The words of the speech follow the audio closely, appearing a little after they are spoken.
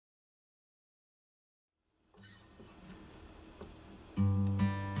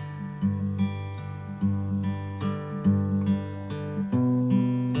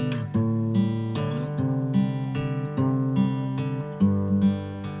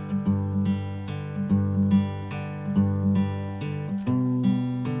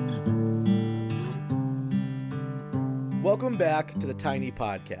Welcome back to the Tiny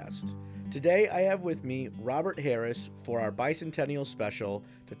Podcast. Today I have with me Robert Harris for our Bicentennial special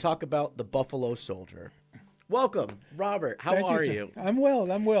to talk about the Buffalo Soldier. Welcome, Robert. How are you? I'm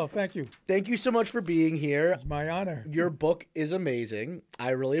well. Thank you. Thank you so much for being here. It's my honor. Your book is amazing.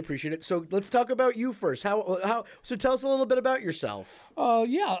 I really appreciate it. So let's talk about you first. So tell us a little bit about yourself. My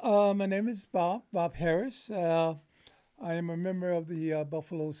name is Bob Harris. I am a member of the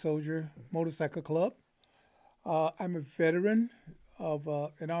Buffalo Soldier Motorcycle Club. I'm a veteran of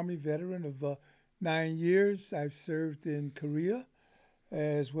an Army veteran of 9 years. I've served in Korea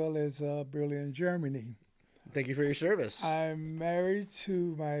as well as Berlin, Germany. Thank you for your service. I'm married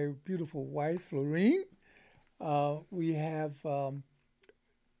to my beautiful wife, Florine. We have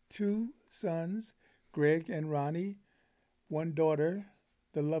 2 sons, Greg and Ronnie, 1 daughter,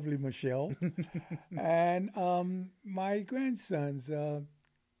 the lovely Michelle, and my grandsons,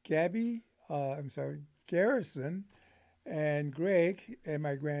 Garrison and Greg, and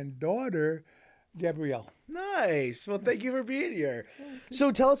my granddaughter, Gabrielle. Nice. Well, thank you for being here.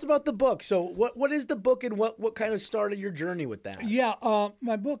 So tell us about the book. So what is the book and what kind of started your journey with that? Yeah,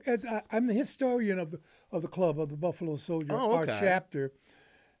 my book, I'm the historian of the club, of the Buffalo Soldier, our chapter.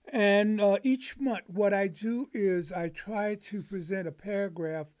 And each month what I do is I try to present a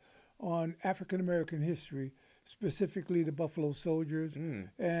paragraph on African-American history, specifically the Buffalo Soldiers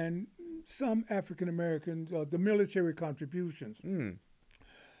and some African-Americans, the military contributions.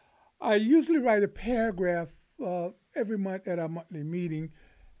 I usually write a paragraph every month at our monthly meeting,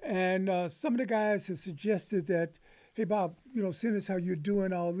 and some of the guys have suggested that, hey, Bob, seeing as how you're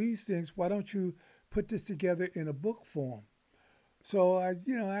doing all these things, why don't you put this together in a book form? So I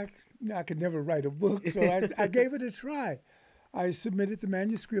could never write a book, so I gave it a try. I submitted the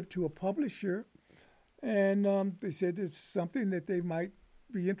manuscript to a publisher, and they said it's something that they might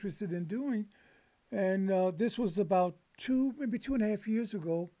be interested in doing. And this was about maybe 2.5 years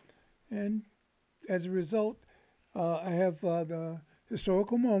ago. And as a result, I have the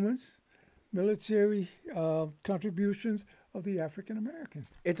historical moments, military contributions of the African American.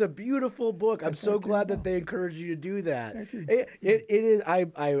 It's a beautiful book. I'm so glad that they encouraged you to do that. Thank you. It is.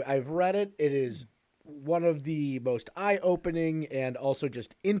 I've read it. It is one of the most eye-opening and also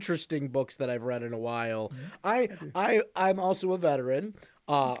just interesting books that I've read in a while. I'm also a veteran,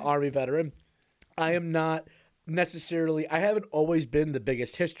 Army veteran. I am not necessarily, I haven't always been the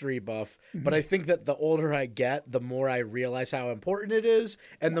biggest history buff, but I think that the older I get, the more I realize how important it is,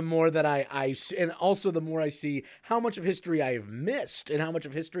 and the more that and also the more I see how much of history I have missed and how much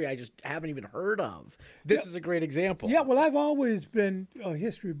of history I just haven't even heard of. This is a great example. Yeah, well, I've always been a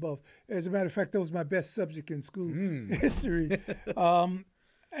history buff. As a matter of fact, that was my best subject in school, history,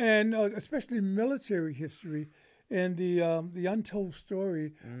 and especially military history and the untold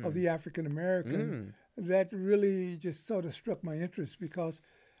story of the African American. That really just sort of struck my interest, because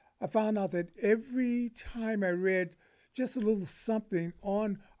I found out that every time I read just a little something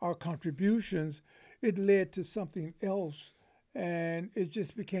on our contributions, it led to something else. And it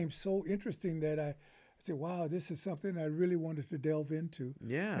just became so interesting that I said, wow, this is something I really wanted to delve into.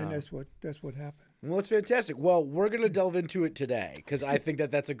 Yeah. And that's what happened. Well, it's fantastic. Well, we're going to delve into it today because I think that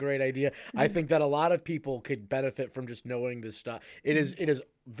that's a great idea. I think that a lot of people could benefit from just knowing this stuff. It is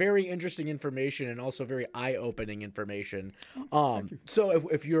very interesting information and also very eye-opening information. So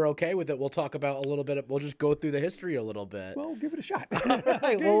if you're okay with it, we'll talk about a little bit. We'll just go through the history a little bit. Well, give it a shot. All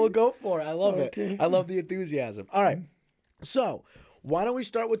right. Well, we'll go for it. I love it. I love the enthusiasm. All right. So why don't we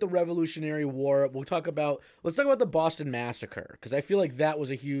start with the Revolutionary War? Let's talk about the Boston Massacre, because I feel like that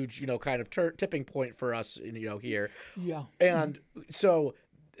was a huge, kind of tipping point for us, here. Yeah. And so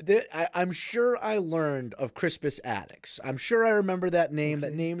I'm sure I learned of Crispus Attucks. I'm sure I remember that name. Okay.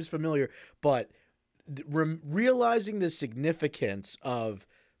 That name is familiar, but realizing the significance of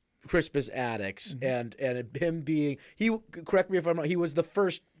Crispus Attucks and him being, correct me if I'm wrong, he was the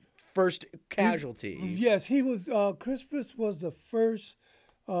first casualty. Yes, he was. Crispus was the first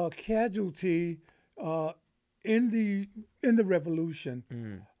casualty in the revolution.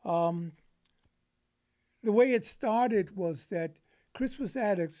 The way it started was that Crispus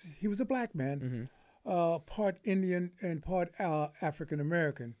Attucks, he was a black man, part Indian and part African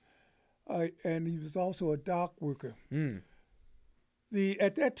American, and he was also a dock worker.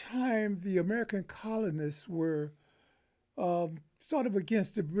 At that time, the American colonists were sort of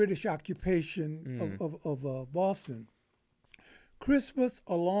against the British occupation of Boston. Crispus,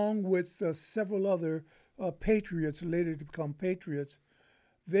 along with several other patriots, later to become patriots,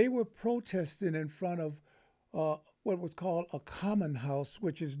 they were protesting in front of what was called a common house,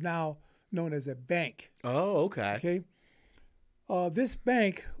 which is now known as a bank. Oh, okay. Okay. This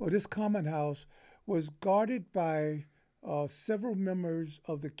bank, or this common house, was guarded by several members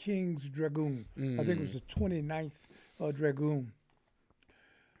of the King's Dragoon. I think it was the 29th Dragoon.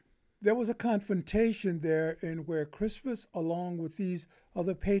 There was a confrontation there in where Crispus, along with these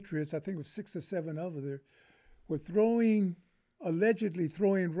other patriots, I think it was 6 or 7 others, were allegedly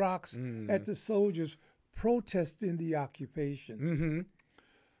throwing rocks at the soldiers protesting the occupation.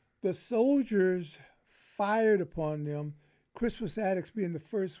 The soldiers fired upon them, Crispus Attucks being the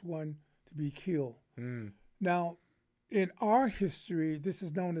first one to be killed. Now, in our history, this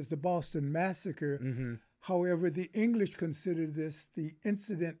is known as the Boston Massacre. However, the English consider this the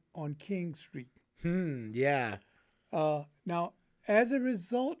incident on King Street. Yeah. Now, as a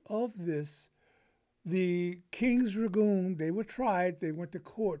result of this, the King's Dragoon, they were tried, they went to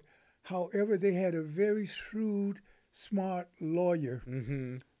court. However, they had a very shrewd, smart lawyer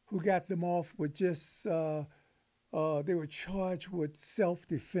who got them off with just, they were charged with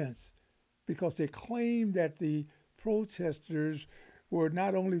self-defense because they claimed that the protesters were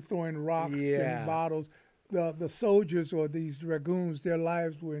not only throwing rocks and bottles, the soldiers or these dragoons, their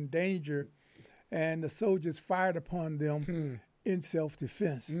lives were in danger, and the soldiers fired upon them in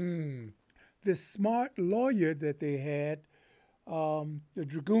self-defense. This smart lawyer that they had, the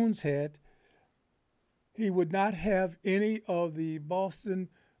dragoons had, he would not have any of the Boston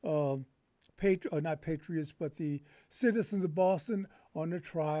not patriots, but the citizens of Boston on the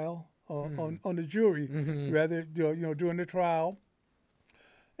trial, on the jury, rather, during the trial.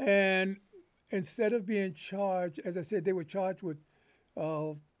 And instead of being charged, as I said, they were charged with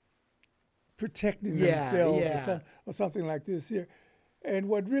protecting themselves or something like this here. And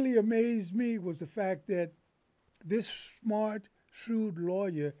what really amazed me was the fact that this smart, shrewd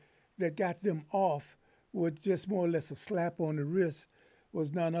lawyer that got them off with just more or less a slap on the wrist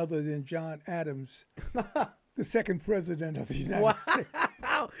was none other than John Adams, the second president of the United States.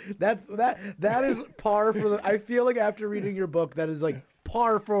 That is par for the. I feel like after reading your book, that is like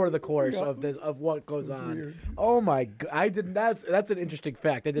par for the course of what goes on. Weird. Oh my god, I didn't. That's an interesting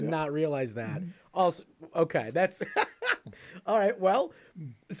fact. I did not realize that. Also, okay, that's all right. Well,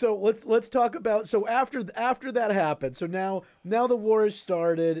 so let's talk about. So after that happened, so now the war has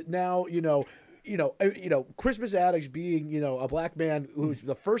started. Now Crispus Attucks being, a black man who's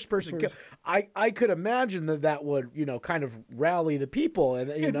the first person killed, I could imagine that would, kind of rally the people. And,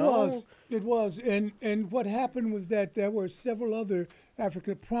 It was. And what happened was that there were several other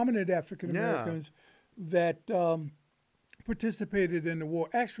prominent African Americans that participated in the war.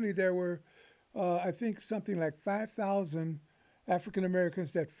 Actually, there were, I think, something like 5,000 African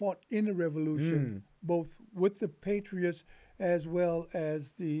Americans that fought in the Revolution, both with the Patriots as well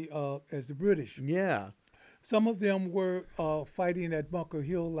as the British. Yeah. Some of them were fighting at Bunker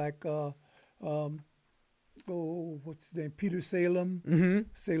Hill, like what's his name? Peter Salem,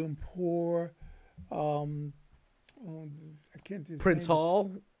 Salem Poor. I can't. Prince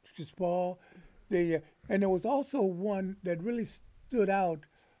Hall. Paul. And there was also one that really stood out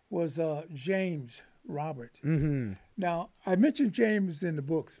was James Robert. Now, I mentioned James in the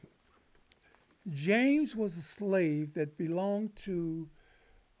books. James was a slave that belonged to,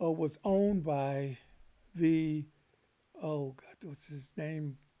 was owned by the, what's his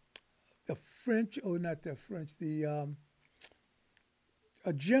name? The French, not the French,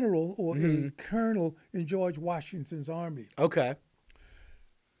 a general or a colonel in George Washington's army. Okay.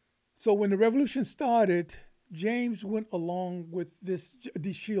 So when the revolution started, James went along with De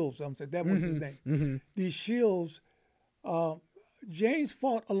Shields, that was his name. De Shields, James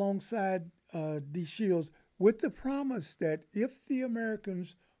fought alongside De Shields with the promise that if the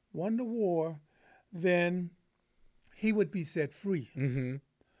Americans won the war, then he would be set free.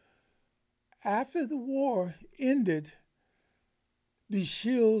 After the war ended, De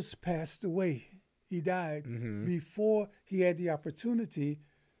Shields passed away. He died before he had the opportunity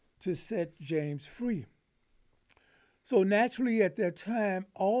to set James free. So naturally at that time,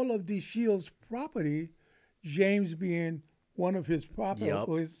 all of De Shields' property, James being one of his property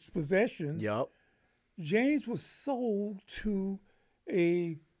or his possessions, James was sold to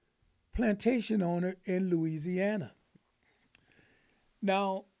a plantation owner in Louisiana.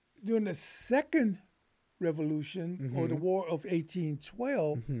 Now, during the Second Revolution or the War of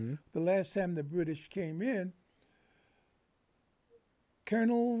 1812, the last time the British came in,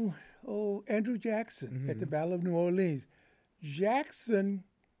 Colonel Andrew Jackson at the Battle of New Orleans, Jackson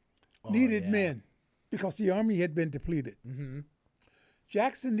needed men because the army had been depleted.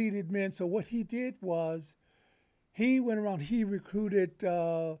 Jackson needed men, so what he did was he went around, he recruited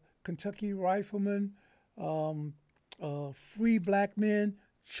Kentucky riflemen, free black men,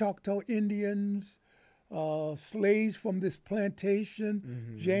 Choctaw Indians, slaves from this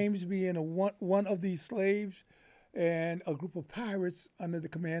plantation, James being one of these slaves. and a group of pirates under the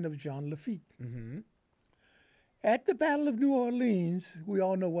command of John Lafitte. Mm-hmm. At the Battle of New Orleans, we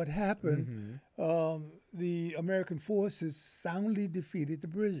all know what happened. The American forces soundly defeated the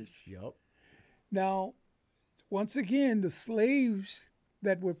British. Yep. Now, once again, the slaves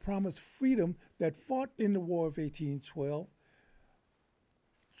that were promised freedom that fought in the War of 1812,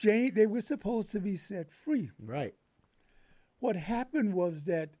 they were supposed to be set free. Right. What happened was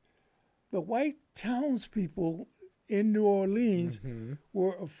that the white townspeople in New Orleans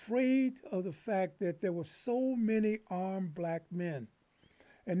were afraid of the fact that there were so many armed black men,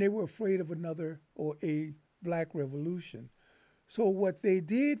 and they were afraid of a black revolution. So what they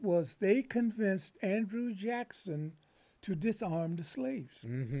did was they convinced Andrew Jackson to disarm the slaves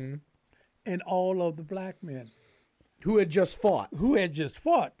and all of the black men. Who had just fought. Who had just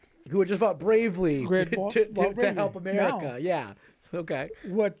fought bravely to help America. Now, yeah. Okay.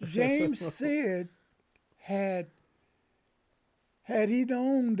 What James said, had he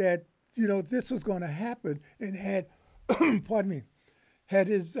known that, this was going to happen, and had, pardon me, had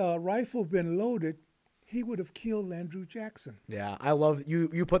his rifle been loaded, he would have killed Andrew Jackson. Yeah, I love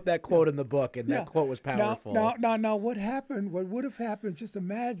you put that quote in the book, and that quote was powerful. Now, what happened? What would have happened? Just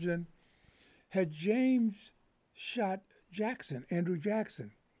imagine, had James shot Andrew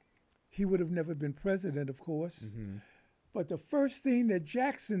Jackson, he would have never been president, of course. But the first thing that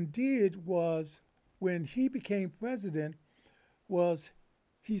Jackson did was, when he became president, was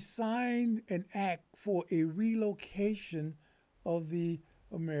he signed an act for a relocation of the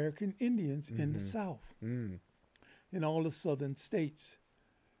American Indians in the South, in all the southern states.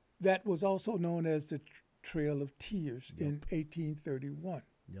 That was also known as the Trail of Tears in 1831.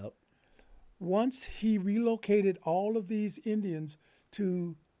 Yep. Once he relocated all of these Indians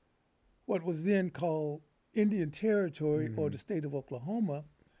to what was then called Indian Territory or the state of Oklahoma,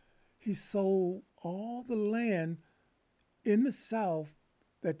 he sold all the land in the South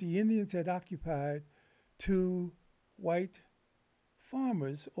that the Indians had occupied to white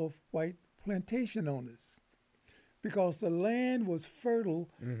farmers or white plantation owners, because the land was fertile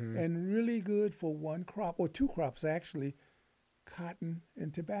and really good for one crop, or two crops actually, cotton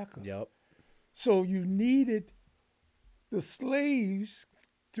and tobacco. Yep. So you needed the slaves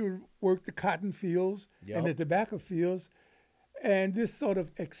to work the cotton fields and the tobacco fields, and this sort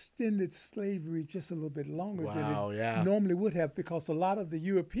of extended slavery just a little bit longer than it normally would have, because a lot of the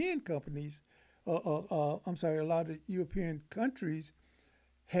European companies, a lot of the European countries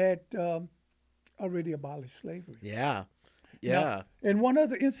had already abolished slavery. Yeah. Now, and one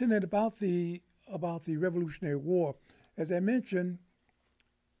other incident about the Revolutionary War, as I mentioned,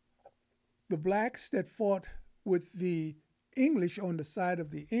 the blacks that fought with the English on the side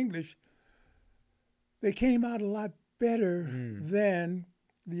of the English, they came out a lot better than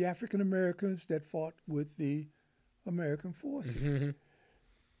the African Americans that fought with the American forces.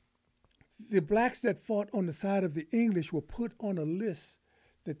 The blacks that fought on the side of the English were put on a list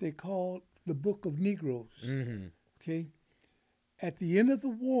that they called the Book of Negroes. Okay, at the end of the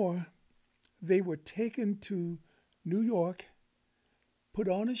war, they were taken to New York, put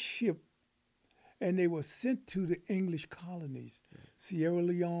on a ship, and they were sent to the English colonies, Sierra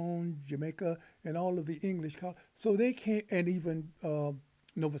Leone, Jamaica, and all of the English colonies. So they came, and even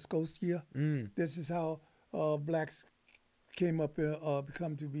Nova Scotia. This is how blacks came up,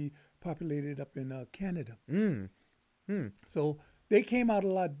 become to be populated up in Canada. So they came out a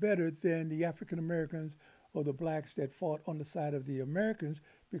lot better than the African Americans or the blacks that fought on the side of the Americans,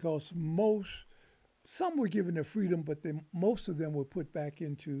 because some were given their freedom, but most of them were put back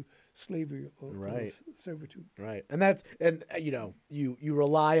into slavery or servitude. Right, and you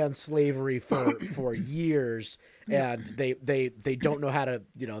rely on slavery for years, and they don't know how to,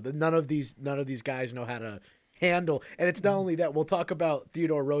 none of these guys know how to handle. And it's not only that. We'll talk about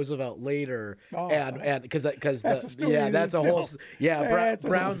Theodore Roosevelt later, and because that's a whole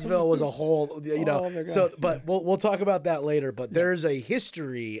Brownsville was a whole but we'll talk about that later. But there's a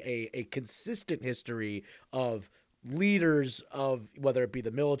history, a consistent history of leaders of, whether it be the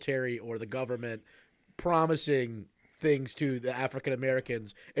military or the government, promising things to the African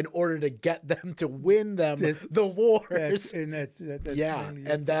Americans in order to get them to win them the wars.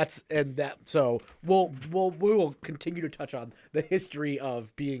 So we will continue to touch on the history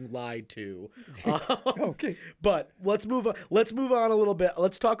of being lied to. Okay. But let's move on. Let's move on a little bit.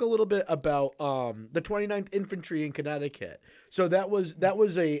 Let's talk a little bit about the 29th Infantry in Connecticut. So tell me a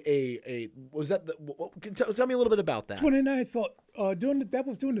little bit about that. 29th that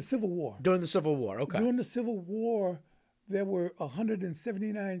was during the Civil War. During the Civil War, okay. During the Civil War, there were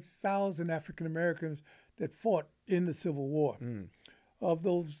 179,000 African Americans that fought in the Civil War. Of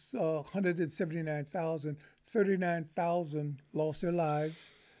those 179,000, 139,000 lost their lives,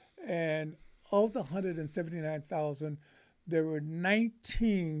 and of the 179,000, there were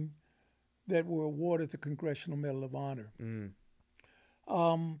 19 that were awarded the Congressional Medal of Honor.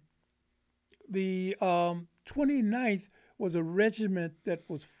 The 29th was a regiment that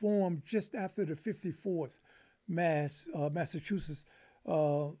was formed just after the 54th Massachusetts,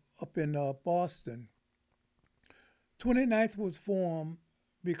 up in Boston. 29th was formed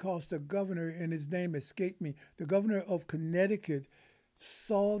because the governor, and his name escaped me, the governor of Connecticut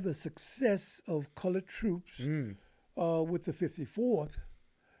saw the success of colored troops with the 54th,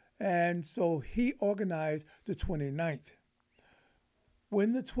 and so he organized the 29th.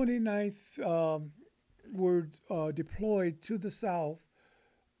 When the 29th were deployed to the South,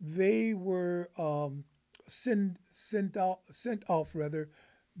 they were sent off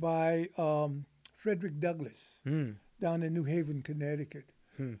by Frederick Douglass down in New Haven, Connecticut.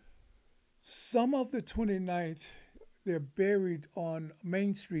 Some of the 29th, they're buried on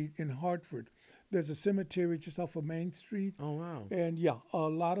Main Street in Hartford. There's a cemetery just off of Main Street. Oh, wow. And yeah, a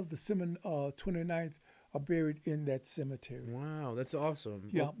lot of the 29th are buried in that cemetery. Wow, that's awesome.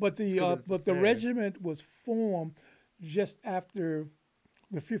 Yeah, but the regiment was formed just after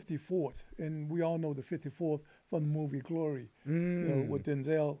the 54th, and we all know the 54th from the movie Glory, with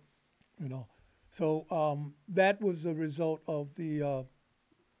Denzel, So that was a result of the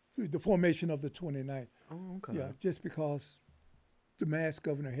formation of the 29th. Oh, okay. Yeah, just because the Mass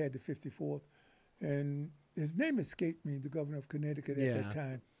governor had the 54th, and his name escaped me, the governor of Connecticut at that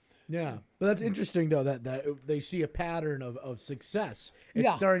time. Yeah, but that's interesting though that they see a pattern of success.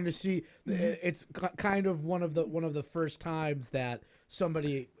 It's starting to see. It's kind of one of the first times that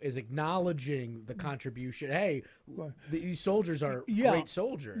somebody is acknowledging the contribution. Hey, these soldiers are great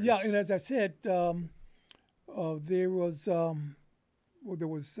soldiers. Yeah, and as I said, there was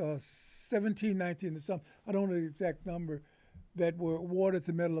 17, 19, or something. I don't know the exact number that were awarded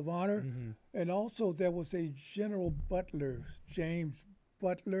the Medal of Honor, and also there was a General Butler, James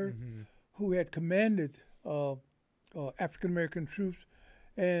Butler, who had commanded African American troops,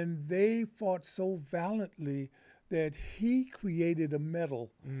 and they fought so valiantly that he created a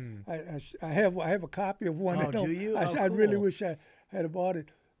medal. I have a copy of one. Oh, do you? I really wish I had bought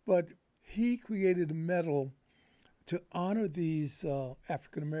it, but he created a medal to honor these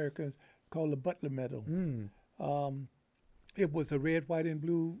African Americans called the Butler Medal. It was a red, white, and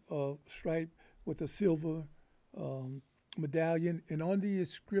blue stripe with a silver medallion, and on the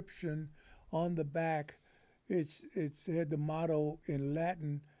inscription on the back, it had the motto in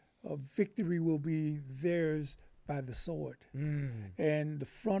Latin, "Victory will be theirs by the sword." And the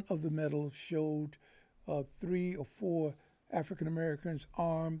front of the medal showed 3 or 4 African Americans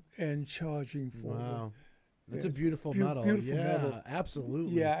armed and charging forward. Wow. That's a beautiful medal. Beautiful medal.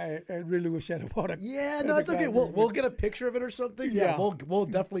 Absolutely. Yeah, I really wish I had bought it. Yeah, no, it's okay. We'll get a picture of it or something. Yeah, we'll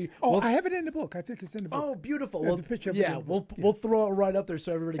definitely. I have it in the book. I think it's in the book. Oh, beautiful. There's a picture of it in the book. We'll throw it right up there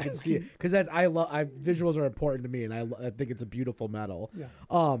so everybody can see it, because visuals are important to me, and I think it's a beautiful medal.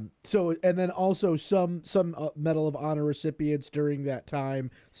 Yeah. So, and then also some Medal of Honor recipients during that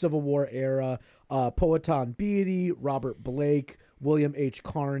time, Civil War era: Powhatan Beatty, Robert Blake, William H.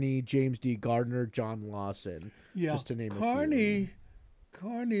 Carney, James D. Gardner, John Lawson, just to name a few.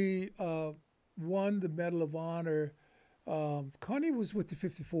 Carney won the Medal of Honor. Carney was with the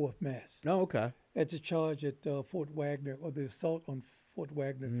 54th Mass. Oh, okay. At the charge at Fort Wagner, or the assault on Fort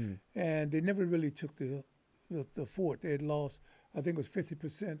Wagner. And they never really took the fort. They had lost, I think it was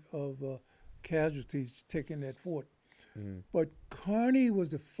 50% of casualties taking that fort. But Carney was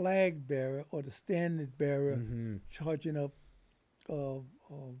the flag bearer, or the standard bearer, charging up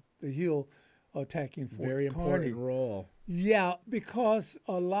the hill, attacking Fort Very important role. Yeah, because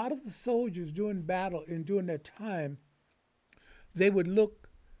a lot of the soldiers during battle and during that time, they would look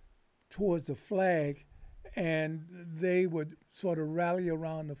towards the flag, and they would sort of rally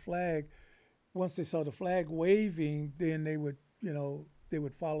around the flag. Once they saw the flag waving, then they would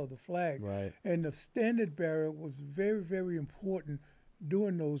follow the flag. Right. And the standard bearer was very, very important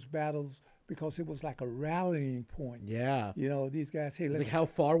during those battles, because it was like a rallying point. Yeah. These guys, hey, it's like how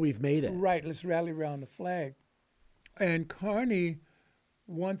far we've made it. Right, let's rally around the flag. And Carney,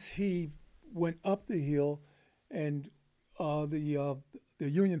 once he went up the hill and the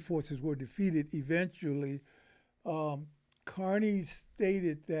Union forces were defeated eventually, Carney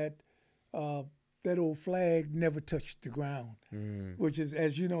stated that that old flag never touched the ground, which is,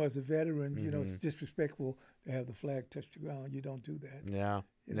 as you know, as a veteran, it's disrespectful to have the flag touch the ground. You don't do that. Yeah.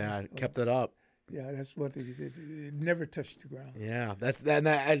 Kept it up. Yeah, that's one thing he said. It never touched the ground. Yeah,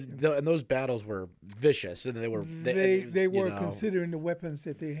 and those battles were vicious, and they were considering the weapons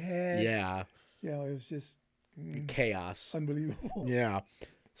that they had. Yeah. It was just chaos. Unbelievable. Yeah.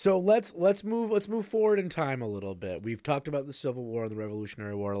 So let's move forward in time a little bit. We've talked about the Civil War and the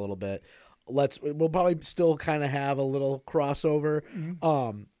Revolutionary War a little bit. We'll probably still kind of have a little crossover.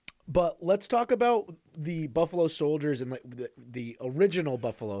 But let's talk about the Buffalo Soldiers and like the original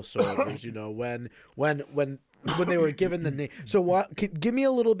Buffalo Soldiers. When they were given the name. So give me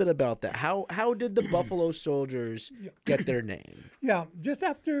a little bit about that. How did the Buffalo Soldiers get their name? Yeah, just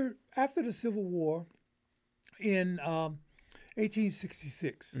after the Civil War, in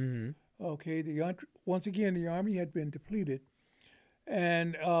 1866. Okay, once again the army had been depleted,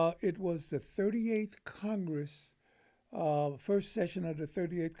 and it was the 38th Congress, first session of the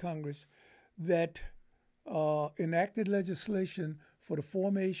 38th Congress, that enacted legislation for the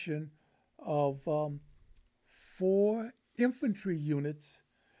formation of 4 infantry units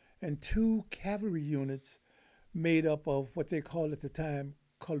and 2 cavalry units made up of what they called at the time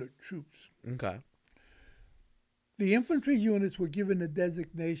colored troops. Okay. The infantry units were given the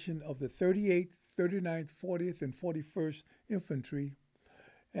designation of the 38th, 39th, 40th, and 41st Infantry,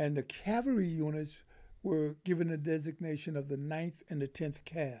 and the cavalry units were given the designation of the 9th and the 10th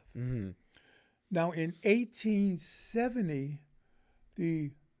Cav. Now, in 1870,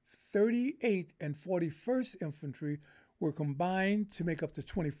 the 38th and 41st Infantry were combined to make up the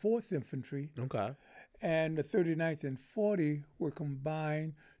 24th Infantry. Okay. And the 39th and 40 were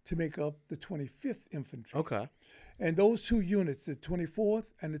combined to make up the 25th Infantry. Okay. And those 2 units, the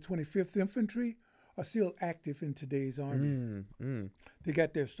 24th and the 25th Infantry, are still active in today's Army. They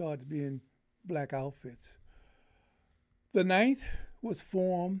got their start being black outfits. The 9th was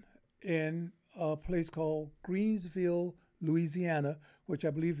formed in a place called Greensville, Louisiana, which I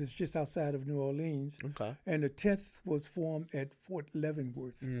believe is just outside of New Orleans. Okay. And the 10th was formed at Fort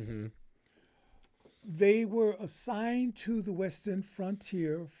Leavenworth. They were assigned to the Western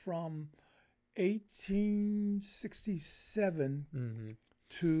frontier from 1867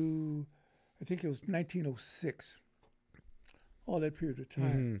 to, I think it was 1906, all that period of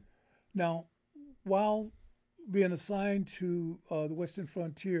time. Now, while being assigned to the Western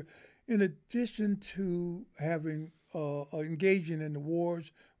frontier, in addition to having engaging in the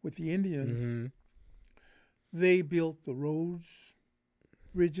wars with the Indians, they built the roads,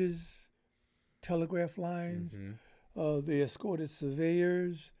 bridges, telegraph lines. They escorted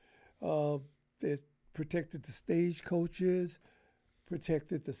surveyors. They protected the stagecoaches,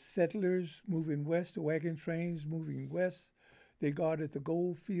 protected the settlers moving west, the wagon trains moving west. They guarded the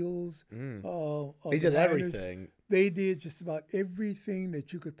gold fields. They did everything. They did just about everything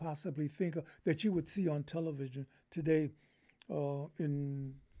that you could possibly think of that you would see on television today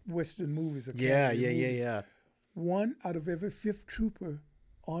in Western movies. Yeah. 1 out of every 5th trooper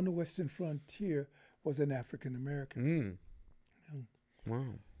on the Western frontier was an African American.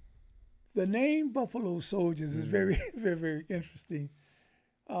 Wow. The name Buffalo Soldiers is very, very, very interesting.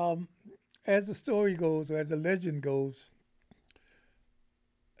 As the story goes, or as the legend goes,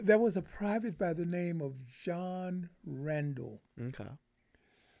 there was a private by the name of John Randall. Okay.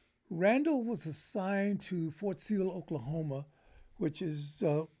 Randall was assigned to Fort Sill, Oklahoma, which is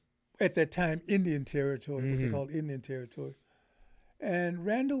at that time Indian Territory, what they called Indian Territory. And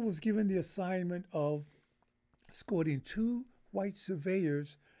Randall was given the assignment of escorting 2 white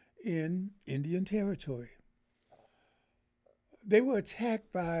surveyors in Indian Territory. They were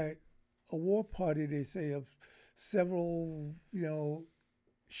attacked by a war party, they say, of several,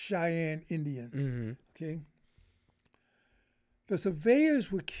 Cheyenne Indians. Okay. The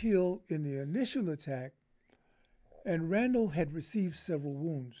surveyors were killed in the initial attack, and Randall had received several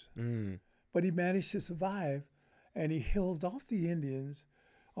wounds. But he managed to survive, and he held off the Indians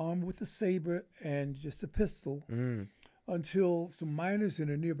armed with a saber and just a pistol until some miners in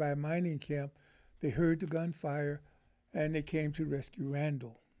a nearby mining camp, they heard the gunfire, and they came to rescue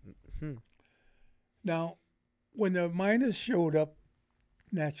Randall. Now, when the miners showed up,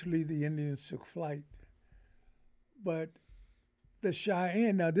 naturally the Indians took flight. But the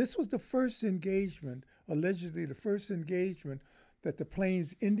Cheyenne, now this was the first engagement, allegedly the first engagement that the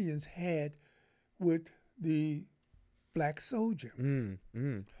Plains Indians had with the black soldier.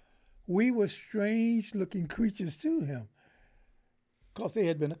 We were strange-looking creatures to him because they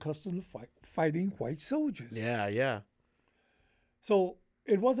had been accustomed to fighting white soldiers. Yeah. So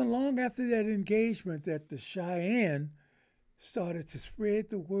it wasn't long after that engagement that the Cheyenne started to spread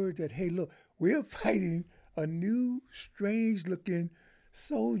the word that, hey, look, we're fighting a new, strange-looking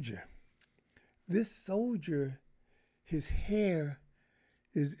soldier. This soldier, his hair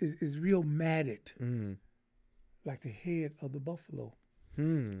is real matted, like the head of the buffalo.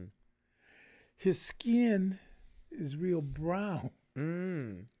 His skin is real brown.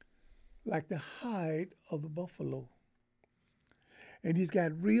 like the hide of the buffalo. And he's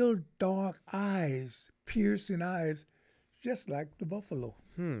got real dark eyes, piercing eyes, just like the buffalo.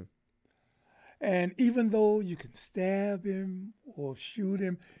 And even though you can stab him or shoot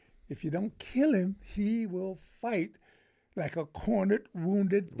him, if you don't kill him, he will fight like a cornered,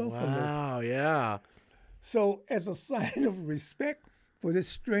 wounded buffalo. Wow, yeah. So, as a sign of respect for this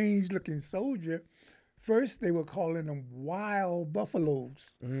strange looking soldier, first they were calling them wild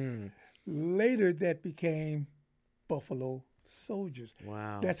buffaloes. Later, that became buffalo soldiers.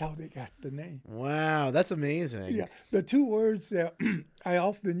 Wow. That's how they got the name. Wow, that's amazing. Yeah. The two words that I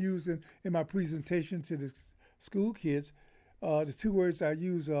often use in my presentation to the school kids, the two words I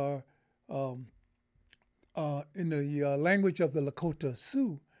use are in the language of the Lakota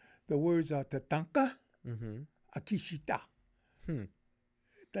Sioux, the words are tatanka, akishita.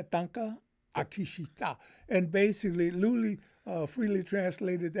 Tatanka, akishita. And basically, Luli freely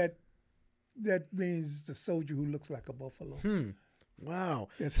translated that means the soldier who looks like a buffalo. Wow,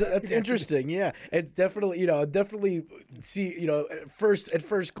 so that's interesting. Yeah, it's definitely see at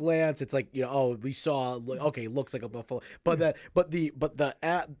first glance it's like oh we saw okay looks like a buffalo, but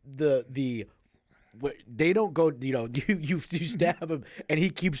they don't go you stab him and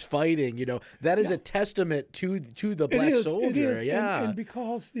he keeps fighting. That is a testament to the black soldier. It is. Yeah, and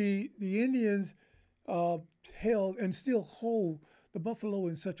because the Indians held and still hold the buffalo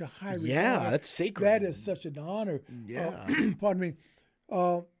in such a high regard. Yeah, that's sacred. That is such an honor. Yeah. Pardon me.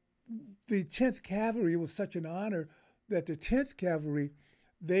 The 10th Cavalry was such an honor that the 10th Cavalry,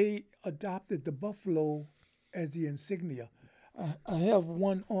 they adopted the buffalo as the insignia. I have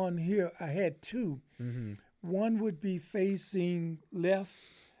one on here. I had two. One would be facing left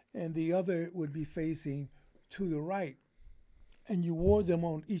and the other would be facing to the right. And you wore them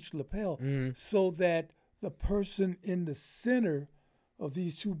on each lapel so that the person in the center of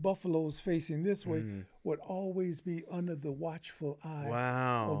these two buffaloes facing this way would always be under the watchful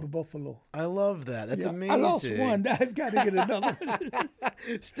eye of the buffalo. I love that. That's amazing. I lost one. I've got to get another one.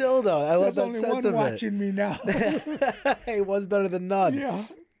 Still, though, I love that There's only sense one of watching me now. Hey, one's better than none. Yeah.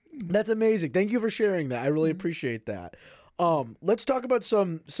 That's amazing. Thank you for sharing that. I really appreciate that. Let's talk about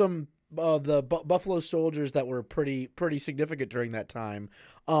some the Buffalo Soldiers that were pretty significant during that time.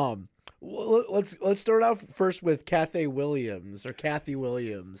 Let's start off first with Kathy Williams. Kathy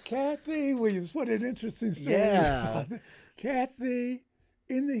Williams, what an interesting story. Yeah. Kathy,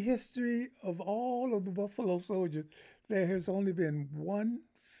 in the history of all of the Buffalo Soldiers, there has only been one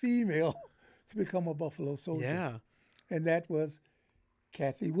female to become a Buffalo Soldier. Yeah. And that was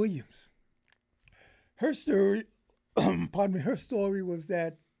Kathy Williams. Her story, her story was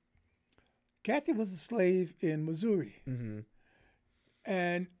that Kathy was a slave in Missouri.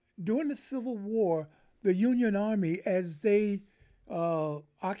 And during the Civil War, the Union Army, as they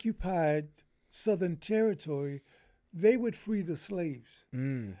occupied Southern territory, they would free the slaves.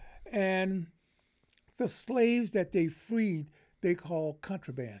 And the slaves that they freed, they called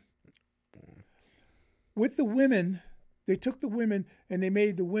contraband. With the women, they took the women and they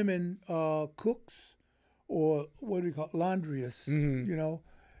made the women cooks, or what do we call it, laundress,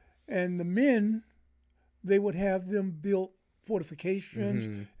 And the men, they would have them build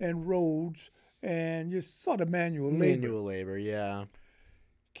fortifications and roads and just sort of manual labor. Manual labor, yeah.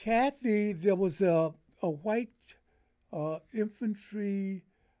 Kathy, there was a white infantry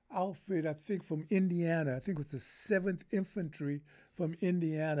outfit, I think from Indiana. I think it was the 7th Infantry from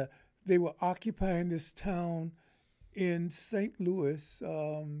Indiana. They were occupying this town in St. Louis.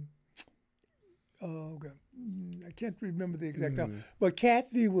 I can't remember the exact time, but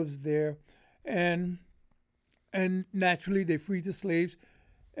Kathy was there, and naturally they freed the slaves,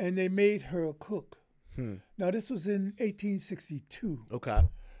 and they made her a cook. Now this was in 1862. Okay.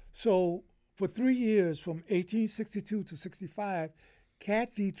 So for 3 years, from 1862 to 65,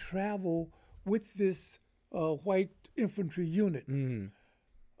 Kathy traveled with this white infantry unit.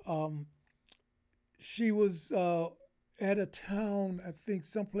 She was at a town, I think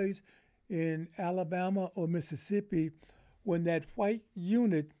someplace in Alabama or Mississippi, when that white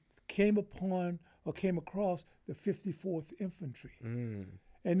unit came across the 54th Infantry.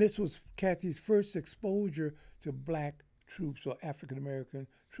 And this was Kathy's first exposure to black troops or African American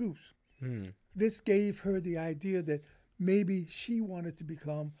troops. This gave her the idea that maybe she wanted to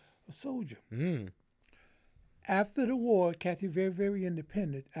become a soldier. After the war, Kathy, very, very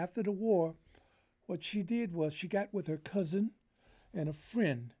independent. After the war, what she did was she got with her cousin and a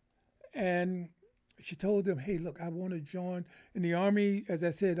friend, and she told them, hey, look, I want to join in the Army, as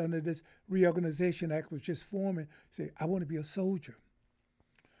I said, under this Reorganization Act was just forming. Say, I want to be a soldier.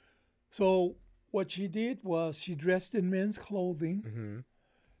 So what she did was she dressed in men's clothing,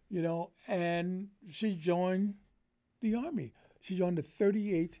 and she joined the Army. She joined the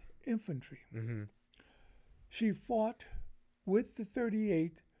 38th Infantry. Mm-hmm. She fought with the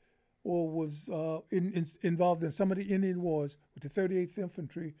 38th, or was involved in some of the Indian Wars with the 38th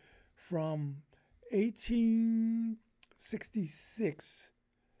Infantry from 1866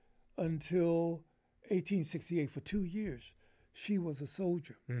 until 1868. For 2 years, she was a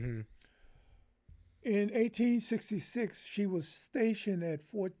soldier. Mm-hmm. In 1866, she was stationed at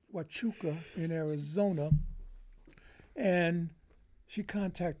Fort Huachuca in Arizona, and she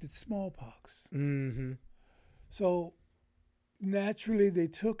contracted smallpox. Mm-hmm. So naturally, they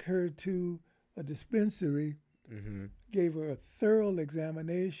took her to a dispensary, Mm-hmm. gave her a thorough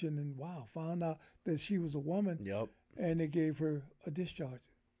examination, and found out that she was a woman. Yep. And they gave her a discharge,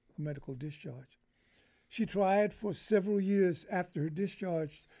 a medical discharge. She tried for several years after her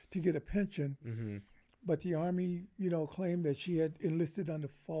discharge to get a pension, Mm-hmm. but the Army, claimed that she had enlisted under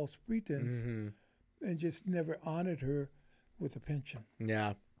false pretense Mm-hmm. and just never honored her with a pension.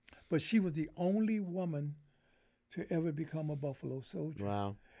 Yeah. But she was the only woman to ever become a Buffalo Soldier.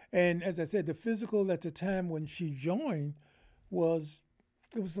 Wow. And as I said, the physical at the time when she joined was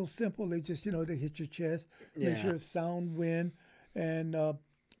so simple. They just, they hit your chest, make sure it's sound wind, and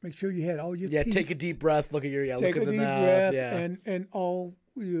make sure you had all your teeth. Take a deep breath, look at your, Take look a at the deep mouth. breath, Yeah. and all,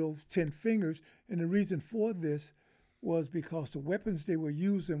 10 fingers. And the reason for this was because the weapons they were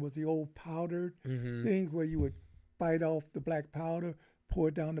using was the old powdered Mm-hmm. things where you would bite off the black powder, pour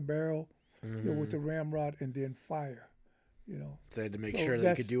it down the barrel with the ramrod, and then fire. So they had to make So sure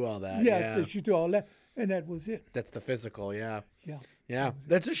they could do all that. Yeah, so she did all that, and that was it. That's the physical, yeah. Yeah. Yeah,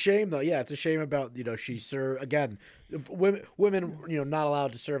 that's a shame though. Yeah, it's a shame about she served again. Women not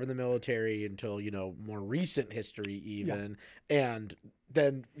allowed to serve in the military until more recent history even, and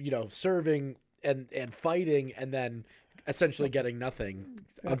then serving and fighting and then essentially getting nothing.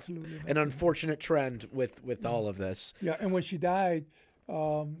 Absolutely, An unfortunate trend with all of this. Yeah, and when she died,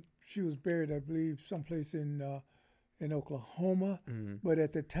 she was buried, I believe, someplace in Oklahoma. Mm-hmm. But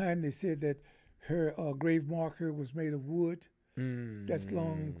at the time, they said that her grave marker was made of wood. Mm. That's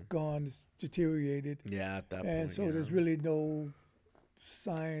long gone, it's deteriorated. Yeah, at that point. And so there's really no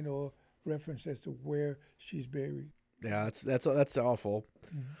sign or reference as to where she's buried. Yeah, that's awful.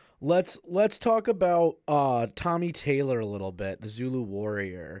 Mm-hmm. Let's talk about Tommy Taylor a little bit, the Zulu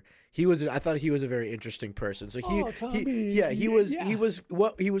warrior. I thought he was a very interesting person. So he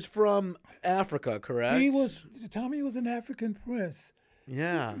was from Africa, correct? Tommy was an African prince.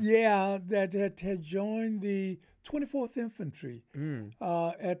 Yeah. Yeah, that had joined the 24th Infantry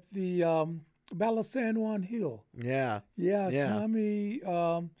at the Battle of San Juan Hill. Yeah. Yeah. Tommy,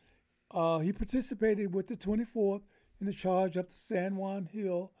 he participated with the 24th in the charge up to San Juan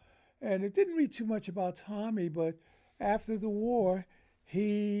Hill. And it didn't read too much about Tommy, but after the war,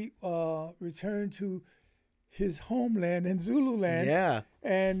 he returned to his homeland in Zululand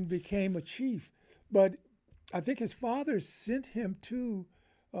and became a chief. But I think his father sent him to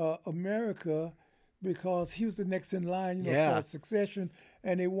America because he was the next in line for succession,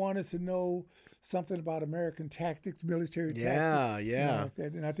 and they wanted to know something about American tactics, military tactics. Like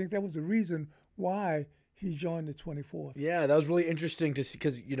that. And I think that was the reason why he joined the 24th. Yeah, that was really interesting to see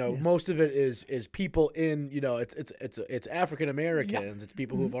because most of it is people in it's African Americans. It's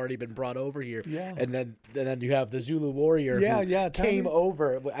people who have already been brought over here. Yeah. And then you have the Zulu warrior who came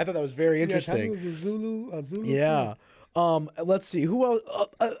over. I thought that was very interesting. Tommy was a Zulu. Yeah. Let's see who else.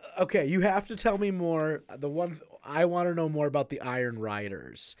 Okay, you have to tell me more. The one I want to know more about the Iron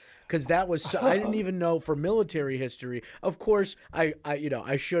Riders because that was I didn't even know for military history. Of course, I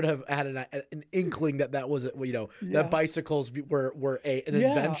should have had an inkling that was that bicycles were an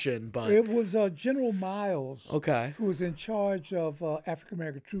invention, but it was General Miles. Okay, who was in charge of African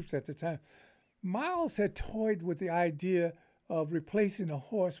American troops at the time. Miles had toyed with the idea of replacing a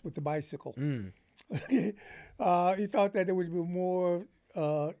horse with a bicycle. He thought that it would be more,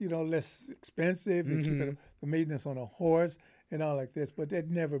 less expensive and cheaper the maintenance on a horse and all like this, but that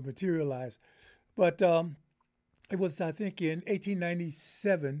never materialized. But it was, I think, in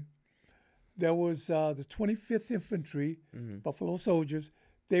 1897, there was the 25th Infantry, Buffalo Soldiers.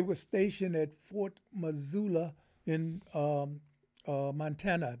 They were stationed at Fort Missoula in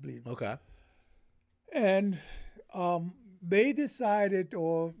Montana, I believe. Okay. And they decided,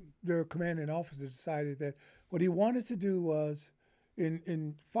 or their commanding officer decided that what he wanted to do was,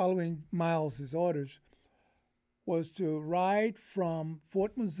 in following Miles's orders, was to ride from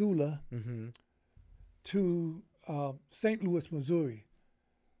Fort Missoula to St. Louis, Missouri,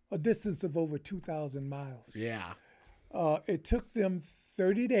 a distance of over 2,000 miles. Yeah. It took them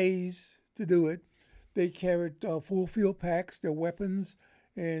 30 days to do it. They carried full field packs, their weapons,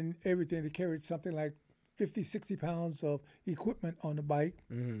 and everything. They carried something like 50, 60 pounds of equipment on the bike.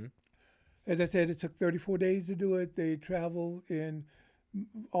 Mm-hmm. As I said, it took 34 days to do it. They traveled in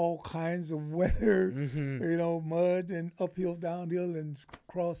all kinds of weather, mud and uphill, downhill, and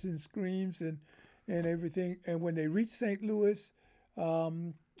crossing streams and everything. And when they reached St. Louis,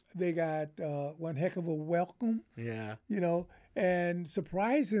 they got one heck of a welcome. Yeah. And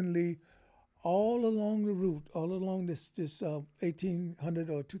surprisingly, all along the route, all along this 1,800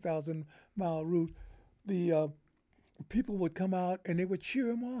 or 2,000 mile route, the people would come out and they would cheer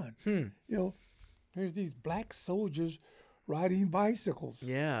him on. There's these black soldiers riding bicycles.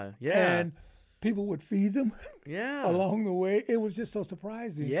 Yeah, yeah. And people would feed them along the way. It was just so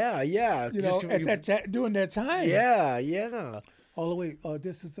surprising. Yeah, yeah. During that time. Yeah, yeah. All the way a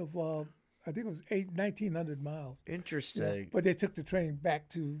distance of, I think it was 1,900 miles. Interesting. But they took the train back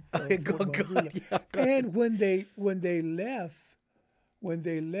to Fort Missoula. And when they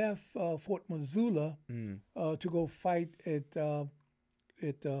left Fort Missoula to go fight at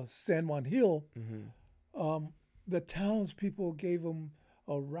San Juan Hill, the townspeople gave them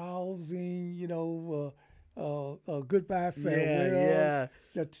a rousing, a goodbye farewell.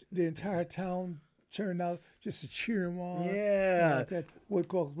 Yeah. The entire town turned out just to cheer him on. Yeah.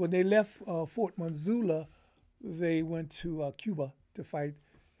 When they left Fort Missoula, they went to Cuba to fight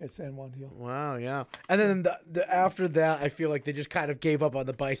at San Juan Hill. Wow, yeah. And then after that, I feel like they just kind of gave up on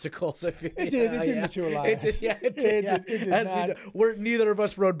the bicycles. It didn't materialize. It did not. Neither of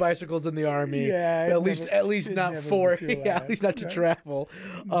us rode bicycles in the Army. Yeah, at least not for. Yeah, at least not to travel.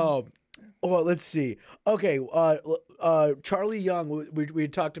 Well, let's see. Okay, Charlie Young. We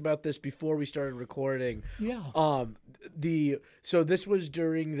talked about this before we started recording. Yeah. So this was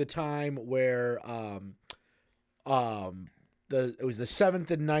during the time where it was the 7th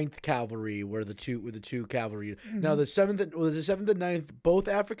and 9th Cavalry were the two cavalry. Now the 7th and 9th both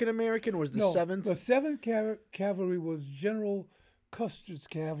African American, or was the 7th? The 7th Cavalry was General Custer's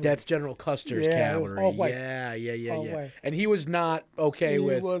cavalry. That's General Custer's cavalry. All white. Yeah. White. And he was not okay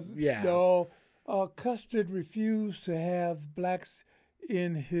with. No, Custer refused to have blacks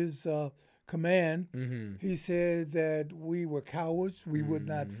in his command. Mm-hmm. He said that we were cowards. We would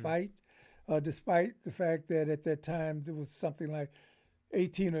not fight. Despite the fact that at that time there was something like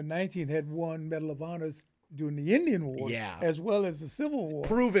 18 or 19 had won Medal of Honors during the Indian Wars, as well as the Civil War.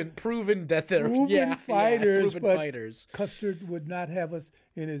 Proven that they're fighters, proven but fighters. Custer would not have us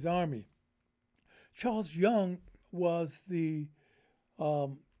in his army. Charles Young was the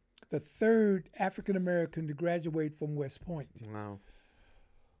third African American to graduate from West Point. Wow.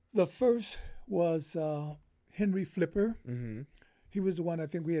 The first was Henry Flipper. Mm-hmm. He was the one I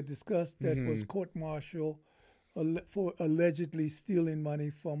think we had discussed that was court-martialed for allegedly stealing money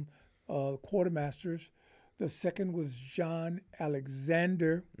from quartermasters. The second was John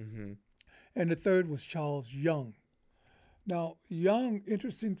Alexander. Mm-hmm. And the third was Charles Young. Now, Young,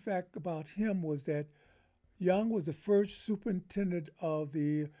 interesting fact about him was that Young was the first superintendent of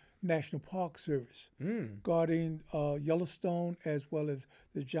the National Park Service, guarding Yellowstone as well as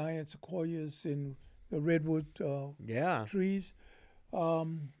the giant sequoias and the redwood trees.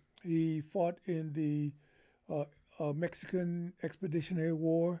 He fought in the Mexican Expeditionary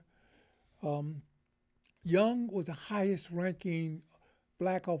War. Young was the highest-ranking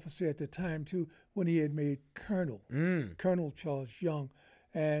black officer at the time, too, when he had made colonel, Colonel Charles Young.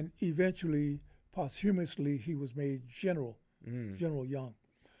 And eventually, posthumously, he was made General Young.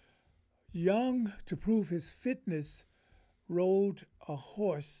 Young, to prove his fitness, rode a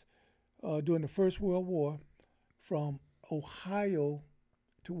horse during the First World War from Ohio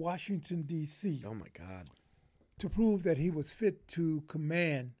to Washington, D.C. Oh, my God. To prove that he was fit to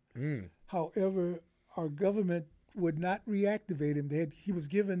command. However, our government would not reactivate him. He was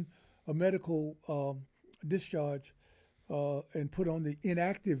given a medical discharge and put on the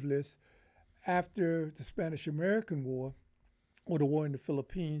inactive list after the Spanish-American War, or the war in the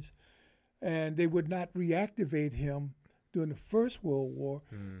Philippines, and they would not reactivate him during the First World War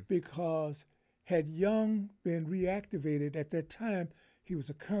because had Young been reactivated at that time, he was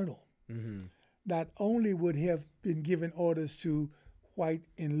a colonel. Mm-hmm. Not only would he have been given orders to white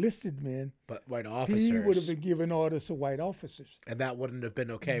enlisted men, but white officers. He would have been given orders to white officers. And that wouldn't have been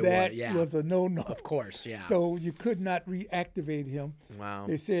okay. That was a no-no. Of course, yeah. So you could not reactivate him. Wow.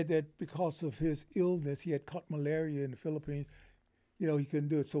 They said that because of his illness, he had caught malaria in the Philippines, he couldn't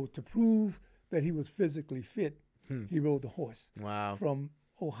do it. So to prove that he was physically fit, he rode the horse. Wow. From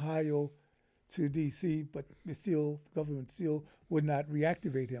Ohio to D.C., but the government still would not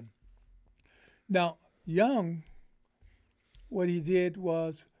reactivate him. Now, Young, what he did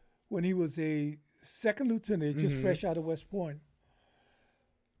was, when he was a second lieutenant, just fresh out of West Point,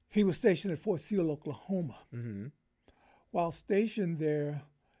 he was stationed at Fort Sill, Oklahoma. Mm-hmm. While stationed there,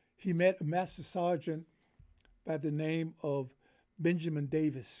 he met a master sergeant by the name of Benjamin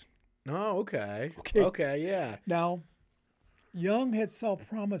Davis. Oh, okay. Okay, yeah. Now, Young had saw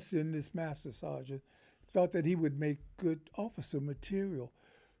promise in this master sergeant, thought that he would make good officer material.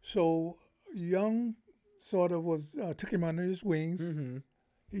 So Young sort of took him under his wings. Mm-hmm.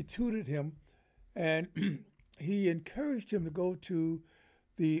 He tutored him, and he encouraged him to go to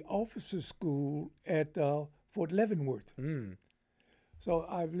the officer school at Fort Leavenworth. Mm. So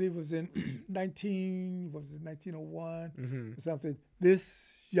I believe it was in 1901 Mm-hmm. or something.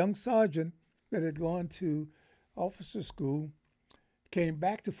 This young sergeant that had gone to officer school came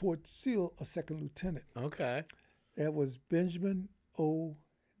back to Fort Sill a second lieutenant. Okay. That was Benjamin O.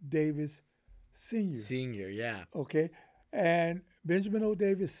 Davis Sr. Senior, yeah. Okay. And Benjamin O.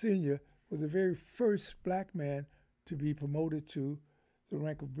 Davis Sr. was the very first black man to be promoted to the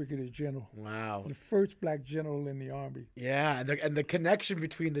rank of brigadier general. Wow. The first black general in the Army. Yeah, and the connection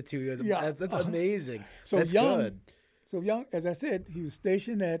between the two, that's amazing. So that's Young, good. So Young, as I said, he was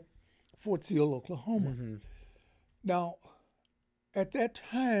stationed at Fort Sill, Oklahoma. Mm-hmm. Now, at that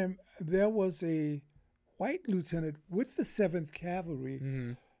time, there was a white lieutenant with the 7th Cavalry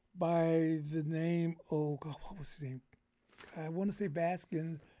Mm-hmm. by the name, oh God, what was his name? I want to say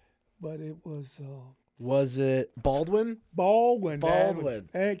Baskin, but it was Was it Baldwin? Baldwin. Baldwin.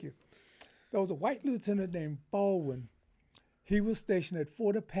 Thank you. There was a white lieutenant named Baldwin. He was stationed at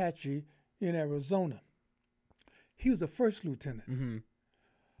Fort Apache in Arizona. He was the first lieutenant. Mm-hmm.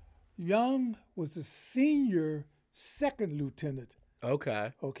 Young was the senior second lieutenant.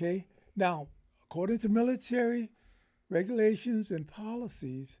 Okay. Okay. Now, according to military regulations and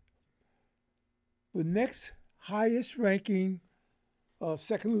policies, the next highest ranking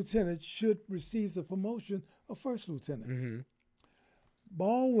second lieutenant should receive the promotion of first lieutenant. Mm-hmm.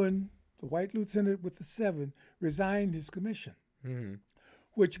 Baldwin, the white lieutenant with the 7, resigned his commission, Mm-hmm.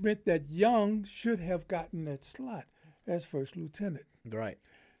 which meant that Young should have gotten that slot as first lieutenant. Right.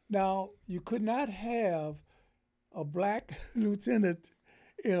 Now, you could not have a black lieutenant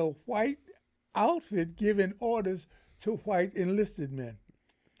in a white outfit giving orders to white enlisted men.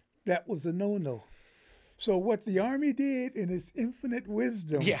 That was a no-no. So what the Army did in its infinite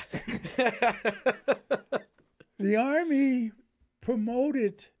wisdom, Yeah. the Army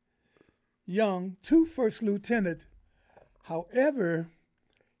promoted Young to first lieutenant. However,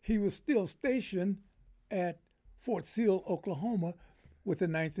 he was still stationed at Fort Sill, Oklahoma, with the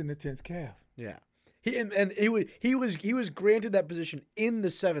 9th and the 10th Cav. Yeah. He was granted that position in the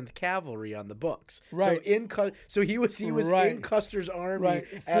 7th Cavalry on the books. Right. So he was Right. in Custer's army Right.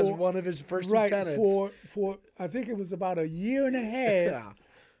 as For- one of his first Right, lieutenants. for I think it was about a year and a half, Yeah.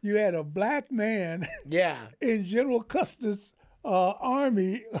 you had a black man Yeah. in General Custer's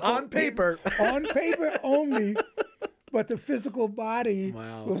army. On paper. On paper only, but the physical body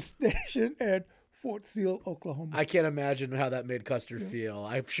Wow. was stationed at Fort Sill, Oklahoma. I can't imagine how that made Custer feel.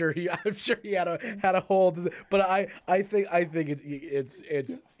 I'm sure he had a hold. But I think it's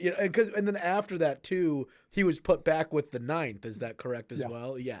you know, and then after that too, he was put back with the 9th. Is that correct as Yeah.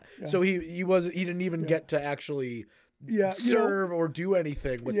 well? Yeah. So he didn't even get to actually serve or do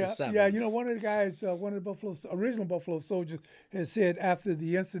anything with the 7th. Yeah, one of the guys, one of the original Buffalo soldiers, had said after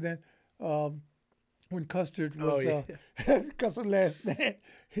the incident, when Custer was Custer's last stand,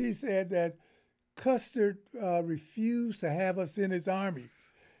 he said that Custer refused to have us in his army.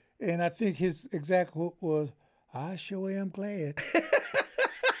 And I think his exact quote was, "I sure am glad."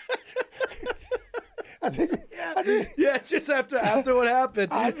 I think just after what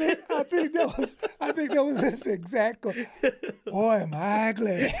happened. I think that was his exact quote. Boy, am I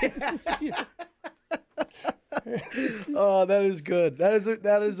glad. Oh, that is good. That is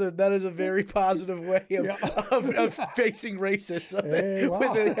a very positive way of facing racism. Hey, wow.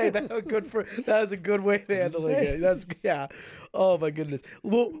 That is a good way of handling it. Oh my goodness.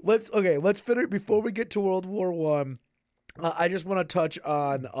 Well, let's finish before we get to World War I. I just want to touch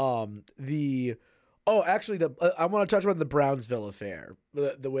on I want to touch on the Brownsville affair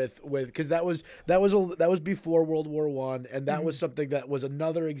because that was before World War I, and that was something that was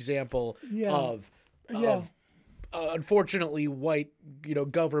another example of unfortunately white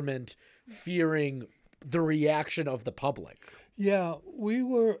government fearing the reaction of the public. Yeah, we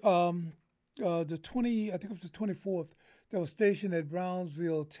were I think it was the 24th that was stationed at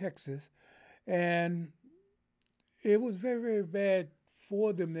Brownsville, Texas, and it was very, very bad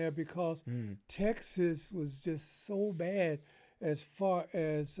for them there because Texas was just so bad as far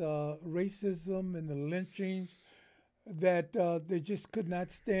as racism and the lynchings that they just could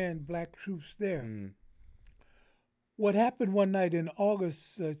not stand black troops there. what happened one night in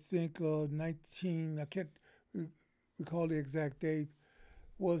August, I think, 19, I can't recall the exact date,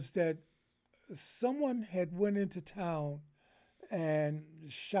 was that someone had went into town and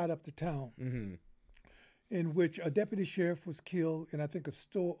shot up the town, in which a deputy sheriff was killed and I think a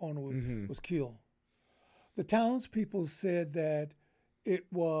store owner was killed. The townspeople said that it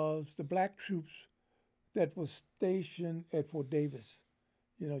was the black troops that was stationed at Fort Davis,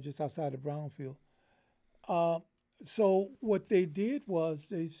 just outside of Brownfield. So what they did was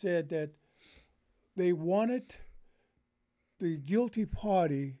they said that they wanted the guilty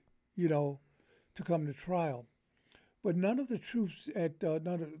party, to come to trial. But none of the troops none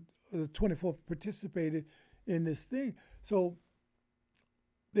of the 24th participated in this thing. So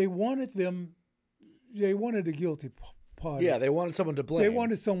they wanted a guilty party. Yeah, they wanted someone to blame. They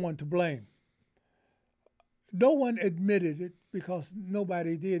wanted someone to blame. No one admitted it because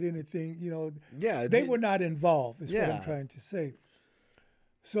nobody did anything, Yeah, they were not involved, is what I'm trying to say.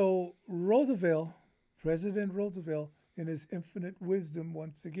 So President Roosevelt, in his infinite wisdom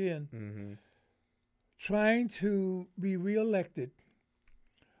once again, trying to be reelected,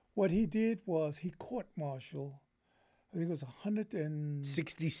 what he did was he court-martialed, I think it was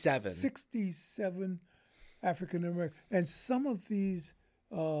 167 African Americans. And some of these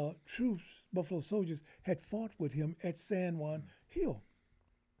troops, Buffalo Soldiers, had fought with him at San Juan Hill.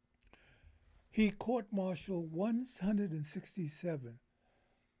 He court-martialed 167,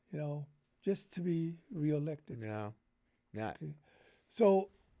 just to be reelected. Yeah. Okay.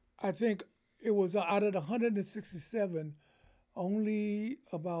 So I think it was out of the 167, only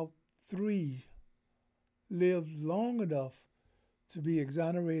about 3 lived long enough to be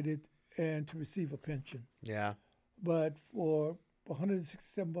exonerated and to receive a pension. Yeah. But for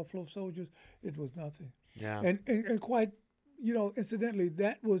 167 Buffalo Soldiers, it was nothing. Yeah. And quite, incidentally,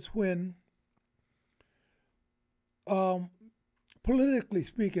 that was when, politically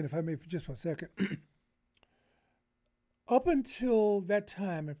speaking, if I may, just for a second, up until that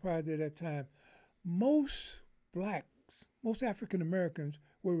time and prior to that time, most blacks, most African Americans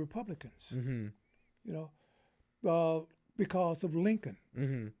were Republicans, because of Lincoln,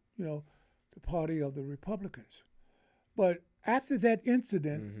 the party of the Republicans. But after that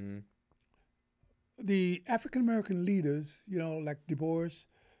incident, the African American leaders, like Du Bois,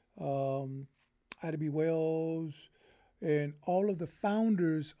 Ida B. Wells, and all of the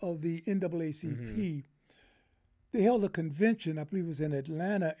founders of the NAACP, they held a convention, I believe it was in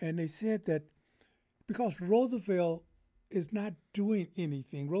Atlanta, and they said that because Roosevelt is not doing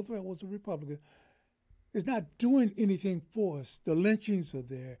anything, Roosevelt was a Republican, is not doing anything for us. The lynchings are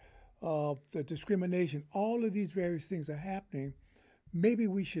there, the discrimination, all of these various things are happening. Maybe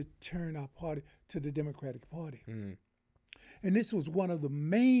we should turn our party to the Democratic Party. And this was one of the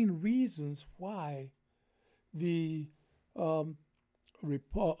main reasons why the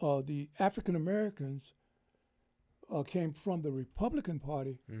African Americans came from the Republican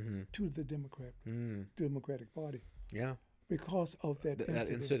Party to the Democratic Party. Yeah. Because of that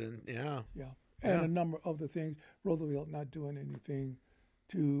incident. Yeah. Yeah. And a number of the things, Roosevelt not doing anything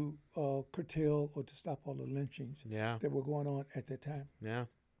to curtail or to stop all the lynchings that were going on at that time. Yeah.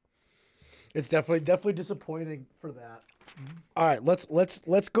 It's definitely disappointing for that. All right, let's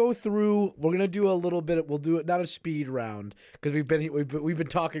go through. We're gonna do a little bit. We'll do it not a speed round because we've been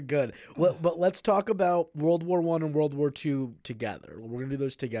talking good. But let's talk about World War I and World War II together. We're gonna do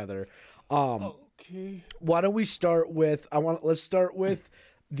those together. Okay. Why don't we start with? Let's start with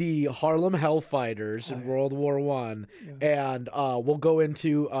the Harlem Hellfighters in World War I, and we'll go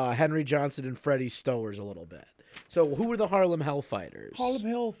into Henry Johnson and Freddie Stowers a little bit. So, who were the Harlem Hellfighters? Harlem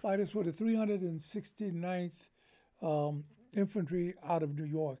Hellfighters were the 369th Infantry out of New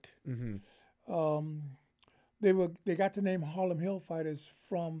York. They got the name Harlem Hellfighters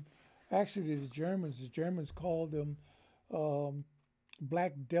from actually the Germans. The Germans called them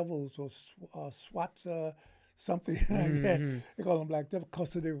Black Devils or SWAT, something like that. They called them Black Devils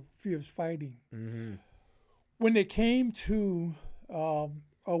because of their fierce fighting. When they came to,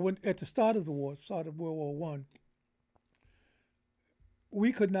 when at the start of the war, start of World War I,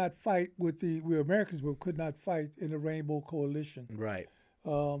 we could not fight we Americans could not fight in the Rainbow Coalition. Right.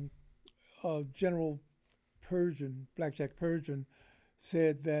 General Pershing, Blackjack Pershing,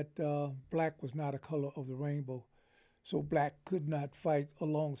 said that black was not a color of the rainbow. So black could not fight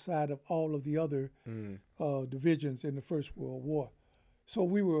alongside of all of the other divisions in the First World War. So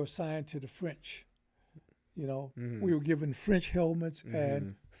we were assigned to the French. We were given French helmets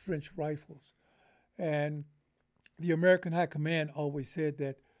and French rifles. And the American High Command always said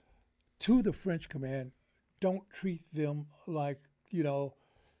that to the French command, don't treat them like,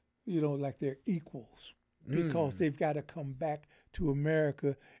 like they're equals. because they've got to come back to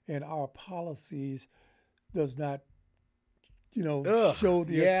America, and our policies does not, show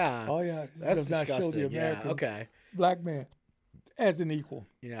the that's does not show the disgusting. Yeah, American okay. black man as an equal.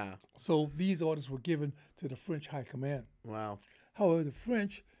 Yeah. So these orders were given to the French High Command. Wow. However, the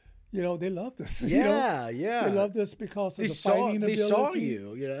French, they loved us. Yeah. They loved us because of the fighting ability. They saw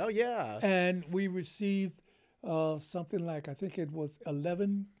you. Yeah. And we received something like, I think it was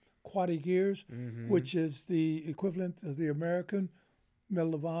 11 quadrillegiers, which is the equivalent of the American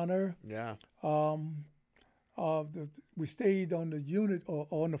Medal of Honor. Yeah. We stayed on the unit or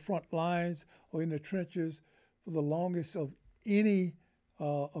on the front lines or in the trenches for the longest of any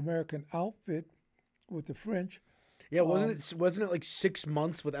American outfit with the French. Yeah, wasn't it like 6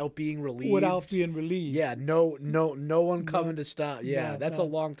 months without being relieved? Without being relieved. Yeah, no one coming to stop. Yeah, that's a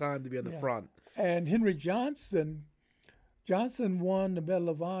long time to be on the front. And Henry Johnson won the Medal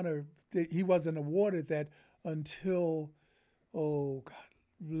of Honor. He wasn't awarded that until,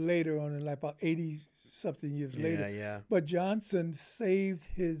 later on, in like about 80-something years later. Yeah. But Johnson saved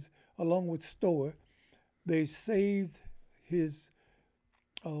along with Stower, they saved his,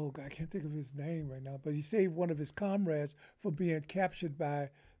 I can't think of his name right now, but he saved one of his comrades from being captured by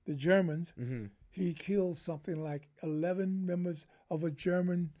the Germans. Mm-hmm. He killed something like 11 members of a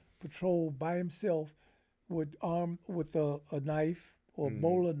German patrol by himself, armed with a knife or a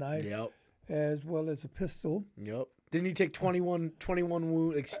bowler knife, as well as a pistol. Yep. Didn't he take 21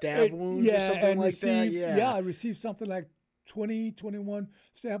 stab wounds or something like that? Yeah, I received something like 21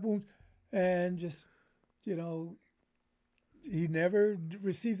 stab wounds, and just, he never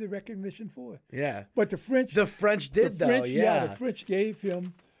received the recognition for it. Yeah. But the French did, though. Yeah. The French gave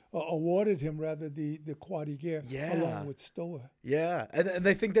him, awarded him rather the Croix de Guerre along with Stower. Yeah, and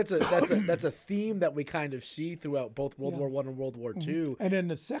I think that's a theme that we kind of see throughout both World War I and World War II. And in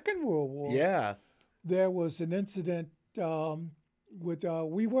the Second World War, there was an incident with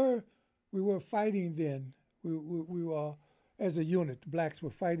we were fighting then. We were as a unit. The blacks were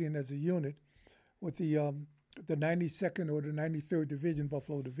fighting as a unit with the 92nd or the 93rd Division,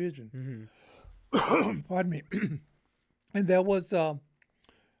 Buffalo Division. Pardon me. And there was, I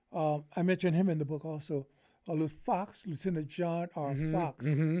mentioned him in the book also, Fox, Lieutenant John R. Fox.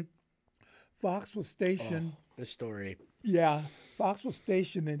 Fox was stationed. The story. Yeah, Fox was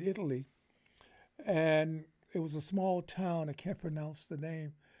stationed in Italy, and it was a small town. I can't pronounce the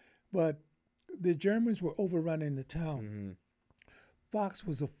name, but the Germans were overrunning the town. Fox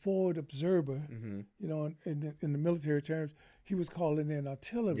was a forward observer, in the military terms. He was calling in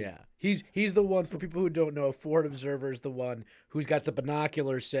artillery. Yeah, he's the one, for people who don't know, a forward observer is the one who's got the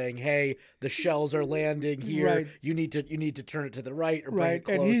binoculars saying, "Hey, the shells are landing here. Right. You need to turn it to the right or bring it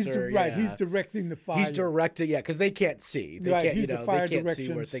closer." And he's directing the fire. He's directing, because they can't see. They can't, he's the fire they can't direction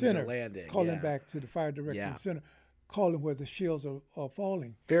see where things center, are landing. calling back to the fire direction center, calling where the shells are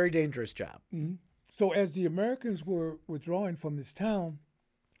falling. Very dangerous job. So as the Americans were withdrawing from this town,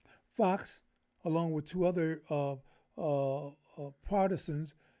 Fox, along with two other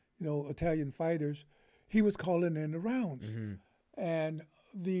partisans, Italian fighters, he was calling in the rounds. And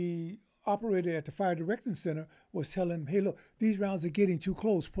the operator at the fire directing center was telling him, "Hey, look, these rounds are getting too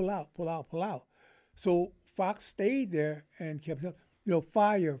close. Pull out, pull out, pull out." So Fox stayed there and kept telling,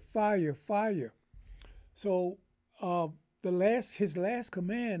 fire, fire, fire. So his last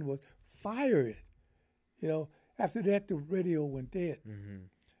command was fire it. After that, the radio went dead.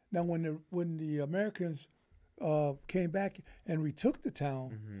 Now, when the Americans came back and retook the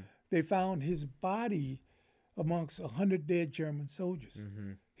town, they found his body amongst 100 dead German soldiers.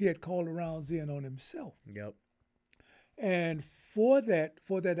 He had called the rounds in on himself. Yep. And for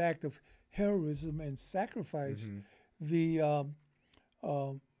that act of heroism and sacrifice, the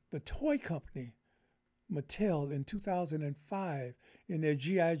toy company Mattel in 2005, in their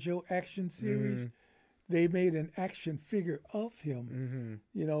G.I. Joe action series, they made an action figure of him,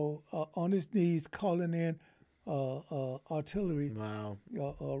 on his knees, calling in artillery rounds.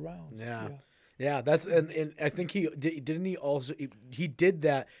 Yeah, that's and I think he did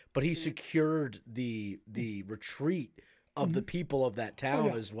that, but he secured the retreat of the people of that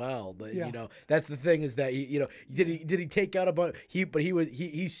town as well. But that's the thing, is that did he take out a bunch?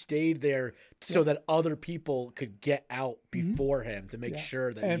 He stayed there so that other people could get out before him, to make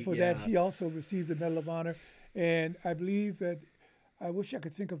sure that. And for that, he also received the Medal of Honor. And I believe that, I wish I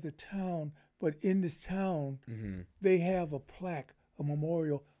could think of the town, but in this town, they have a plaque, a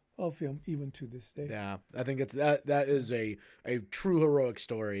memorial of him even to this day. Yeah, I think it's that is a true heroic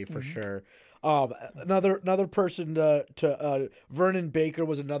story for sure. Another person to Vernon Baker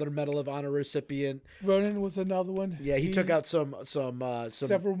was another Medal of Honor recipient. Vernon was another one. Yeah, he took out some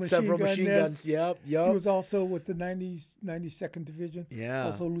several machine guns. Yep. He was also with the 92nd Division. Yeah.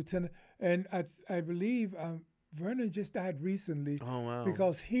 Also lieutenant. And I believe Vernon just died recently. Oh, wow.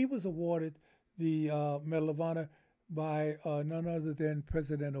 Because he was awarded the Medal of Honor by none other than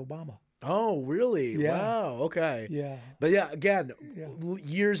President Obama. Oh, really? Yeah. Wow. Okay. Yeah. But yeah, again, Yeah.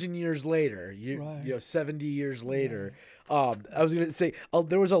 years and years later, Right. 70 years later, I was going to say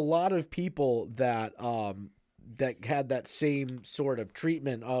there was a lot of people that that had that same sort of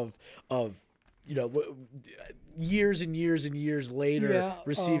treatment of years and years and years later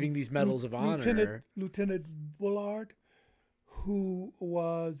receiving these medals of honor. Lieutenant Bullard, who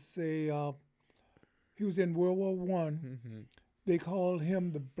was he was in World War One. Mm-hmm. They called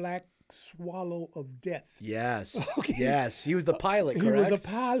him the Black Swallow of Death. Yes. Okay. Yes. He was the pilot, correct? He was a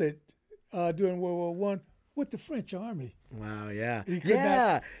pilot during World War One with the French Army. Wow, yeah.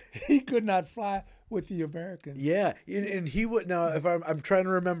 He could not fly with the Americans. Yeah, and he would now. If I'm trying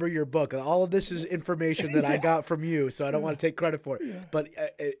to remember your book, all of this is information that I got from you, so I don't want to take credit for it. Yeah. But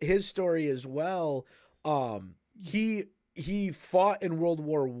his story as well. He fought in World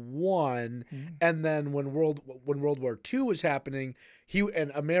War One, and then when World War II was happening,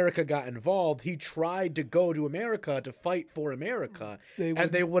 and America got involved. He tried to go to America to fight for America,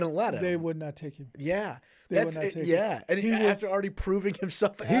 and they wouldn't let him. They would not take him. Yeah. They would not take him. Yeah, and after already proving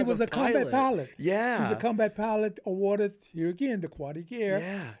himself as he was a combat pilot. Yeah, he was a combat pilot awarded here again the Croix de Guerre.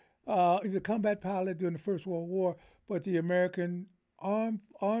 Yeah, he was a combat pilot during the First World War, but the American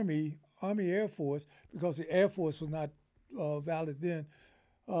Army Air Force, because the Air Force was not valid then,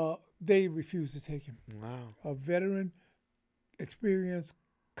 they refused to take him. Wow, a veteran, experienced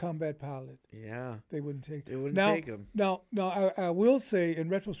combat pilot. Yeah, they wouldn't take. They wouldn't take him. Now, I will say in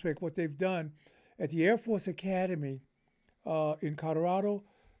retrospect what they've done. At the Air Force Academy in Colorado,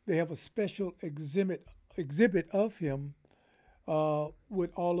 they have a special exhibit of him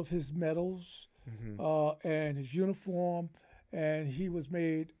with all of his medals and his uniform, and he was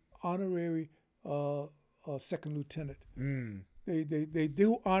made honorary second lieutenant. They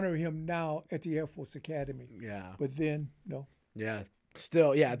do honor him now at the Air Force Academy. Yeah, but then no. Yeah.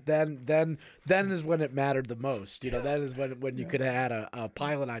 Still, yeah. Then is when it mattered the most. That is when you could have had a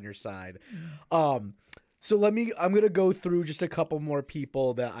pilot on your side. So I'm gonna go through just a couple more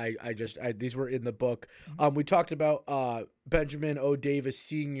people that I these were in the book. We talked about Benjamin O. Davis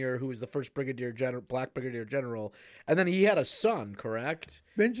Sr., who was the first Black Brigadier General, and then he had a son, correct?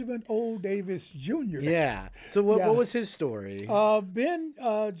 Benjamin O. Davis Jr. Yeah. So what was his story? Ben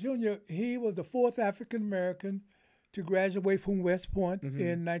Jr. He was the fourth African American to graduate from West Point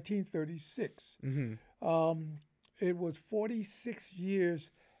in 1936. It was 46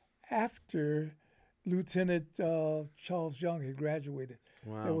 years after Lieutenant Charles Young had graduated.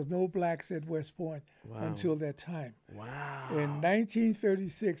 Wow. There was no blacks at West Point until that time. Wow. In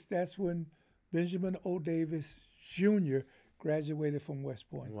 1936, that's when Benjamin O. Davis Jr. graduated from West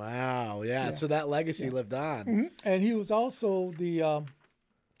Point. Wow. Yeah. So that legacy lived on. And he was also the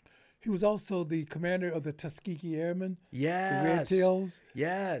commander of the Tuskegee Airmen. Yes. The Red Tails.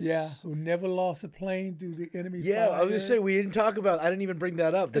 Yes. Yeah, who never lost a plane due to enemy fire. Yeah, I was going to say, we didn't talk about, I didn't even bring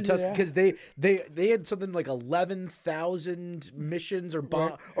that up. The because they had something like 11,000 missions or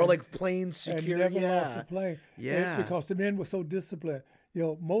like planes secured. And never lost a plane. Yeah. Because the men were so disciplined.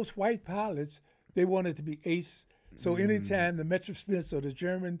 Most white pilots, they wanted to be ace. So anytime the Messerschmitts or the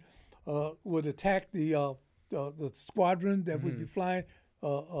German would attack the squadron that would be flying,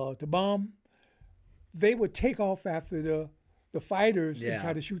 to bomb, they would take off after the fighters and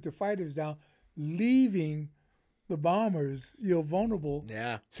try to shoot the fighters down, leaving the bombers, vulnerable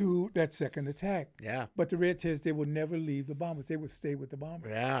to that second attack. Yeah. But the Red Tails, they would never leave the bombers. They would stay with the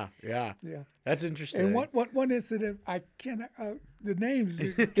bombers. Yeah. That's interesting. And one incident, I cannot, the names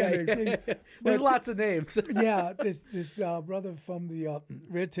kind of There's lots of names. this brother from the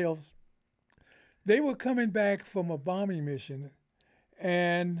Red Tails, they were coming back from a bombing mission.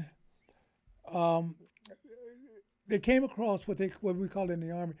 And they came across what we call in the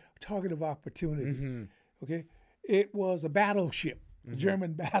Army a target of opportunity. Okay, it was a battleship, a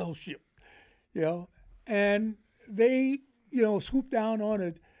German battleship, and they swooped down on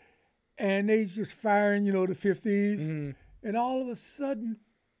it, and they just firing the 50s, and all of a sudden,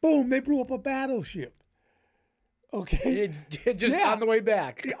 boom! They blew up a battleship. Okay, it just on the way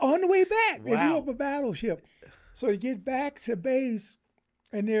back. On the way back, Wow. They blew up a battleship. So you get back to base.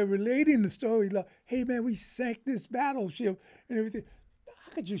 And they're relating the story like, hey, man, we sank this battleship and everything.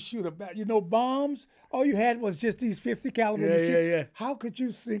 could you shoot a bat? Bombs. All you had was just these 50 caliber machines. Yeah. How could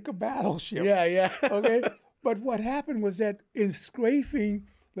you sink a battleship? Yeah. Okay. But what happened was that in strafing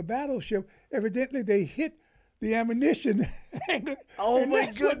the battleship, evidently they hit the ammunition. Oh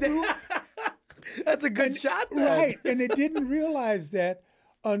my goodness. That's a good shot then. Right. And they didn't realize that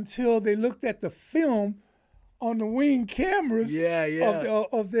until they looked at the film on the wing cameras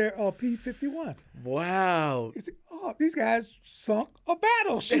of their P-51. Wow. Oh, these guys sunk a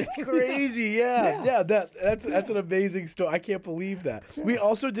battleship. It's crazy. Yeah. That's an amazing story. I can't believe that. Yeah. We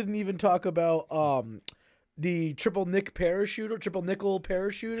also didn't even talk about the triple nickel parachuters. Triple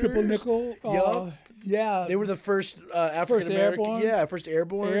nickel. Yeah. They were the first African American. Yeah, first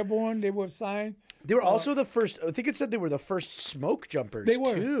airborne. Airborne. They were assigned. They were also the first. I think it said they were the first smoke jumpers. They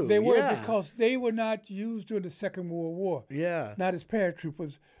were. Too. They were because they were not used during the Second World War. Yeah. Not as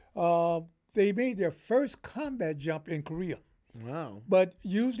paratroopers. They made their first combat jump in Korea. Wow. But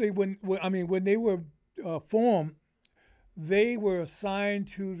usually when they were formed, they were assigned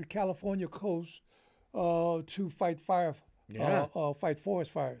to the California coast to fight fight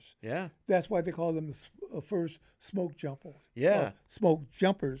forest fires. Yeah. That's why they call them the first smoke jumpers. Yeah. Smoke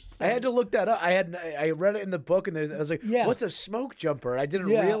jumpers. Sorry. I had to look that up. I read it in the book, and I was like, what's a smoke jumper? I didn't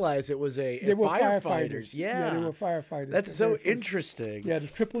realize it was they were firefighters. Yeah, they were firefighters. That's so interesting. Yeah, the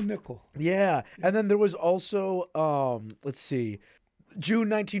triple nickel. Yeah. And then there was also, let's see, June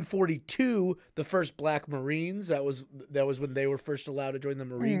 1942, the first Black Marines. That was when they were first allowed to join the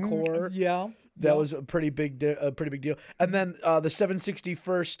Marine Corps. Yeah. That was a pretty big deal. And then the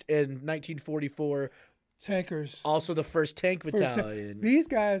 761st in 1944. Tankers. Also the first tank battalion. These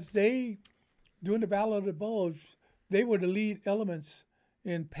guys, during the Battle of the Bulge, they were the lead elements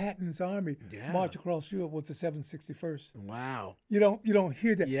in Patton's army. Yeah. March across Europe with the 761st. Wow. You don't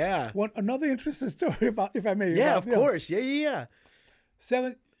hear that. Yeah. Another interesting story about, if I may. Yeah, of course. Yeah.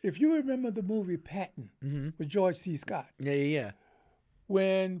 If you remember the movie Patton with George C. Scott. Yeah.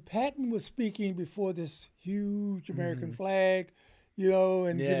 When Patton was speaking before this huge American flag,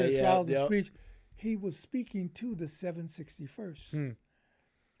 and giving his rousing speech, he was speaking to the 761st.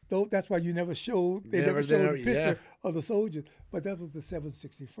 Though that's why you never showed the picture of the soldiers, but that was the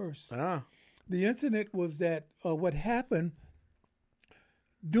 761st. Ah. The incident was that what happened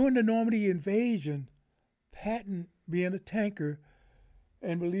during the Normandy invasion, Patton, being a tanker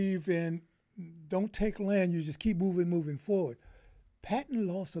and believe in don't take land, you just keep moving forward. Patton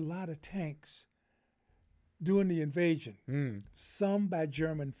lost a lot of tanks during the invasion. Some by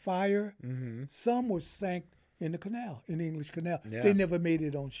German fire. Some were sank in the English Canal. Yeah. They never made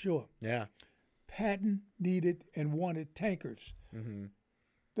it on shore. Yeah. Patton needed and wanted tankers.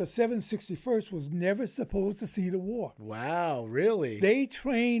 The 761st was never supposed to see the war. Wow, really? They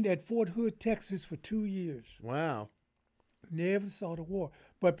trained at Fort Hood, Texas for 2 years. Wow. Never saw the war.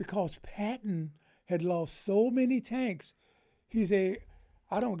 But because Patton had lost so many tanks, he said,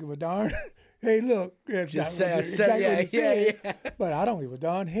 I don't give a darn. Hey, look. Just say, yeah. But I don't give a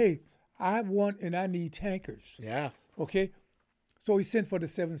darn. Hey, I want and I need tankers. Yeah. Okay? So he sent for the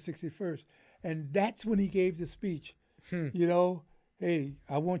 761st. And that's when he gave the speech. Hey,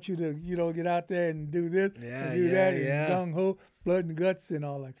 I want you to, get out there and do this and do that and gung-ho, blood and guts and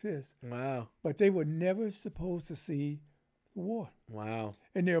all like this. Wow. But they were never supposed to see the war. Wow.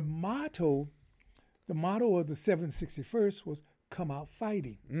 And their motto, the motto of the 761st was come out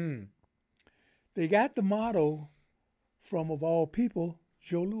fighting. They got the motto from, of all people,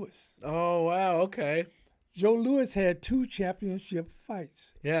 Joe Louis. Oh, wow. Okay. Joe Louis had 2 championship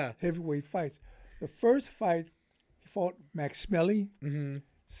fights. Yeah. Heavyweight fights. The first fight, he fought Max Smelling.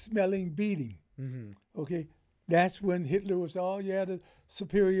 Smelling beating. Okay. That's when Hitler was, the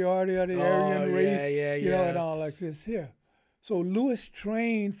superiority of the Aryan race, and all like this here. So Louis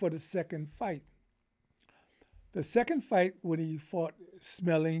trained for the second fight. The second fight, when he fought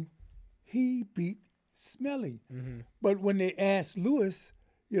Smelling, he beat Smelling. But when they asked Louis,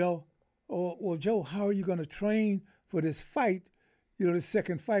 well, Joe, how are you going to train for this fight, the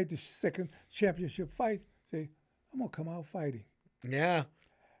second fight, the second championship fight? Say, I'm going to come out fighting. Yeah.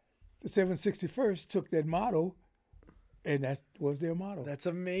 The 761st took that motto, and that was their motto. That's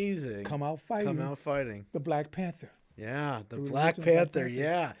amazing. Come out fighting. Come out fighting. The Black Panther. Yeah, the Black Panther.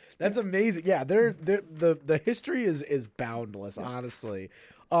 Yeah, that's amazing. Yeah, the history is boundless. Honestly,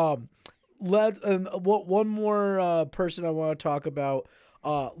 one more person I want to talk about,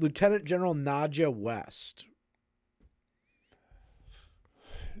 Lieutenant General Nadia West.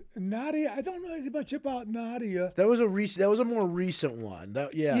 Nadia, I don't know much about Nadia. That was a more recent one.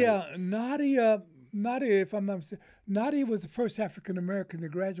 Yeah, Nadia. If I'm not mistaken, Nadia was the first African American to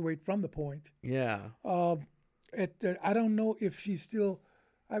graduate from the Point. Yeah. I don't know if she's still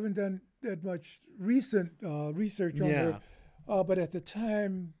I haven't done that much recent research on her, but at the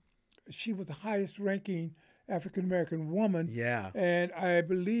time, she was the highest ranking African American woman. Yeah. And I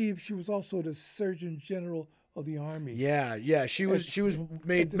believe she was also the Surgeon General of the Army. Yeah. She was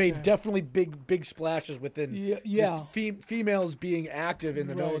made definitely big splashes within just females being active in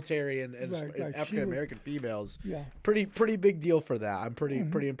the military and African American females. Yeah. Pretty big deal for that. I'm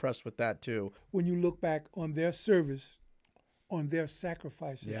pretty impressed with that too. When you look back on their service, on their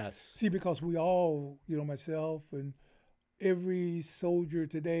sacrifices. Yes. See, because we all, myself and every soldier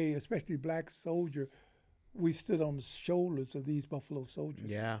today, especially black soldier, we stood on the shoulders of these Buffalo Soldiers.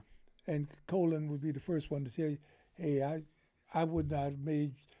 Yeah. And Colin would be the first one to tell you, hey, I would not have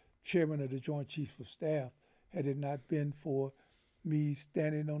made chairman of the Joint Chiefs of Staff had it not been for me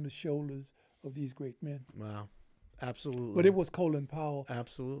standing on the shoulders of these great men. Wow. Absolutely. But it was Colin Powell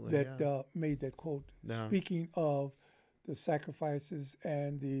that made that quote. Speaking of the sacrifices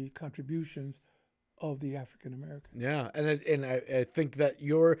and the contributions of the African American. Yeah, and I think that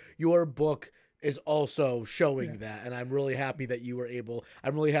your book is also showing that, and I'm really happy that you were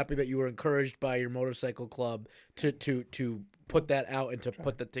encouraged by your motorcycle club to put that out and to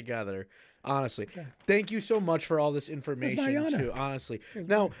put that together. Honestly, thank you so much for all this information. It's my honor. Too, honestly,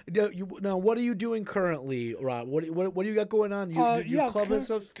 now what are you doing currently, Rob? What do you got going on? Your club and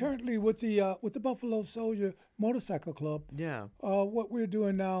stuff. Currently with the Buffalo Soldier Motorcycle Club. Yeah. What we're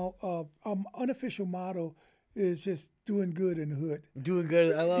doing now, unofficial motto is just doing good in the hood. Doing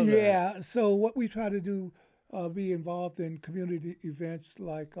good. I love that. Yeah. So what we try to do, be involved in community events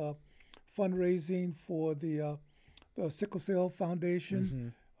like fundraising for the Sickle Cell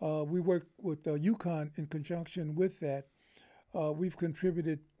Foundation. Mm-hmm. We work with UConn in conjunction with that. We've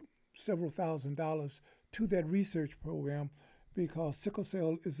contributed several $1,000s to that research program because sickle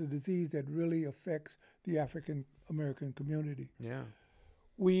cell is a disease that really affects the African American community. Yeah.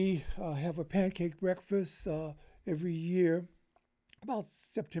 We have a pancake breakfast every year, about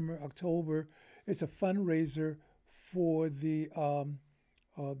September, October. It's a fundraiser for the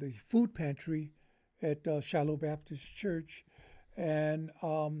food pantry at Shiloh Baptist Church, and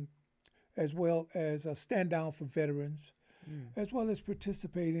as well as Stand Down for Veterans, as well as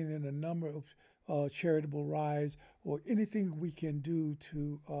participating in a number of charitable rides or anything we can do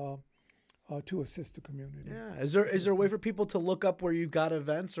to assist the community. Yeah. Is there a way for people to look up where you've got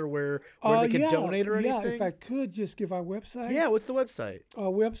events or where they can donate or anything? Yeah, if I could just give our website. Yeah, what's the website?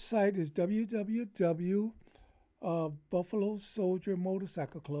 Our website is Buffalo Soldier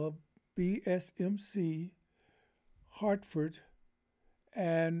Motorcycle Club, BSMC, Hartford,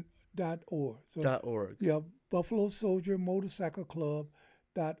 and .org. So .org. Yeah, Buffalo Soldier Motorcycle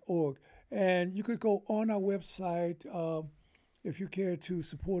Club.org. And you could go on our website if you care to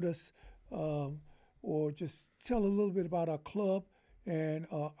support us or just tell a little bit about our club and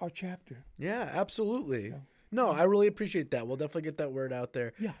our chapter. Yeah, absolutely. Yeah. No, I really appreciate that. We'll definitely get that word out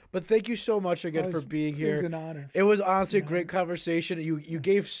there. Yeah. But thank you so much again for being here. It was an honor. It was honestly a great conversation. You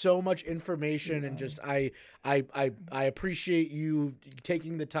gave so much information and just I appreciate you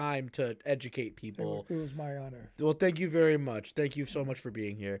taking the time to educate people. It was my honor. Well, thank you very much. Thank you so much for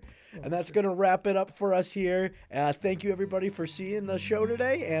being here. And that's going to wrap it up for us here. Thank you, everybody, for seeing the show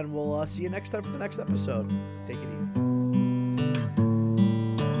today, and we'll see you next time for the next episode. Take it easy.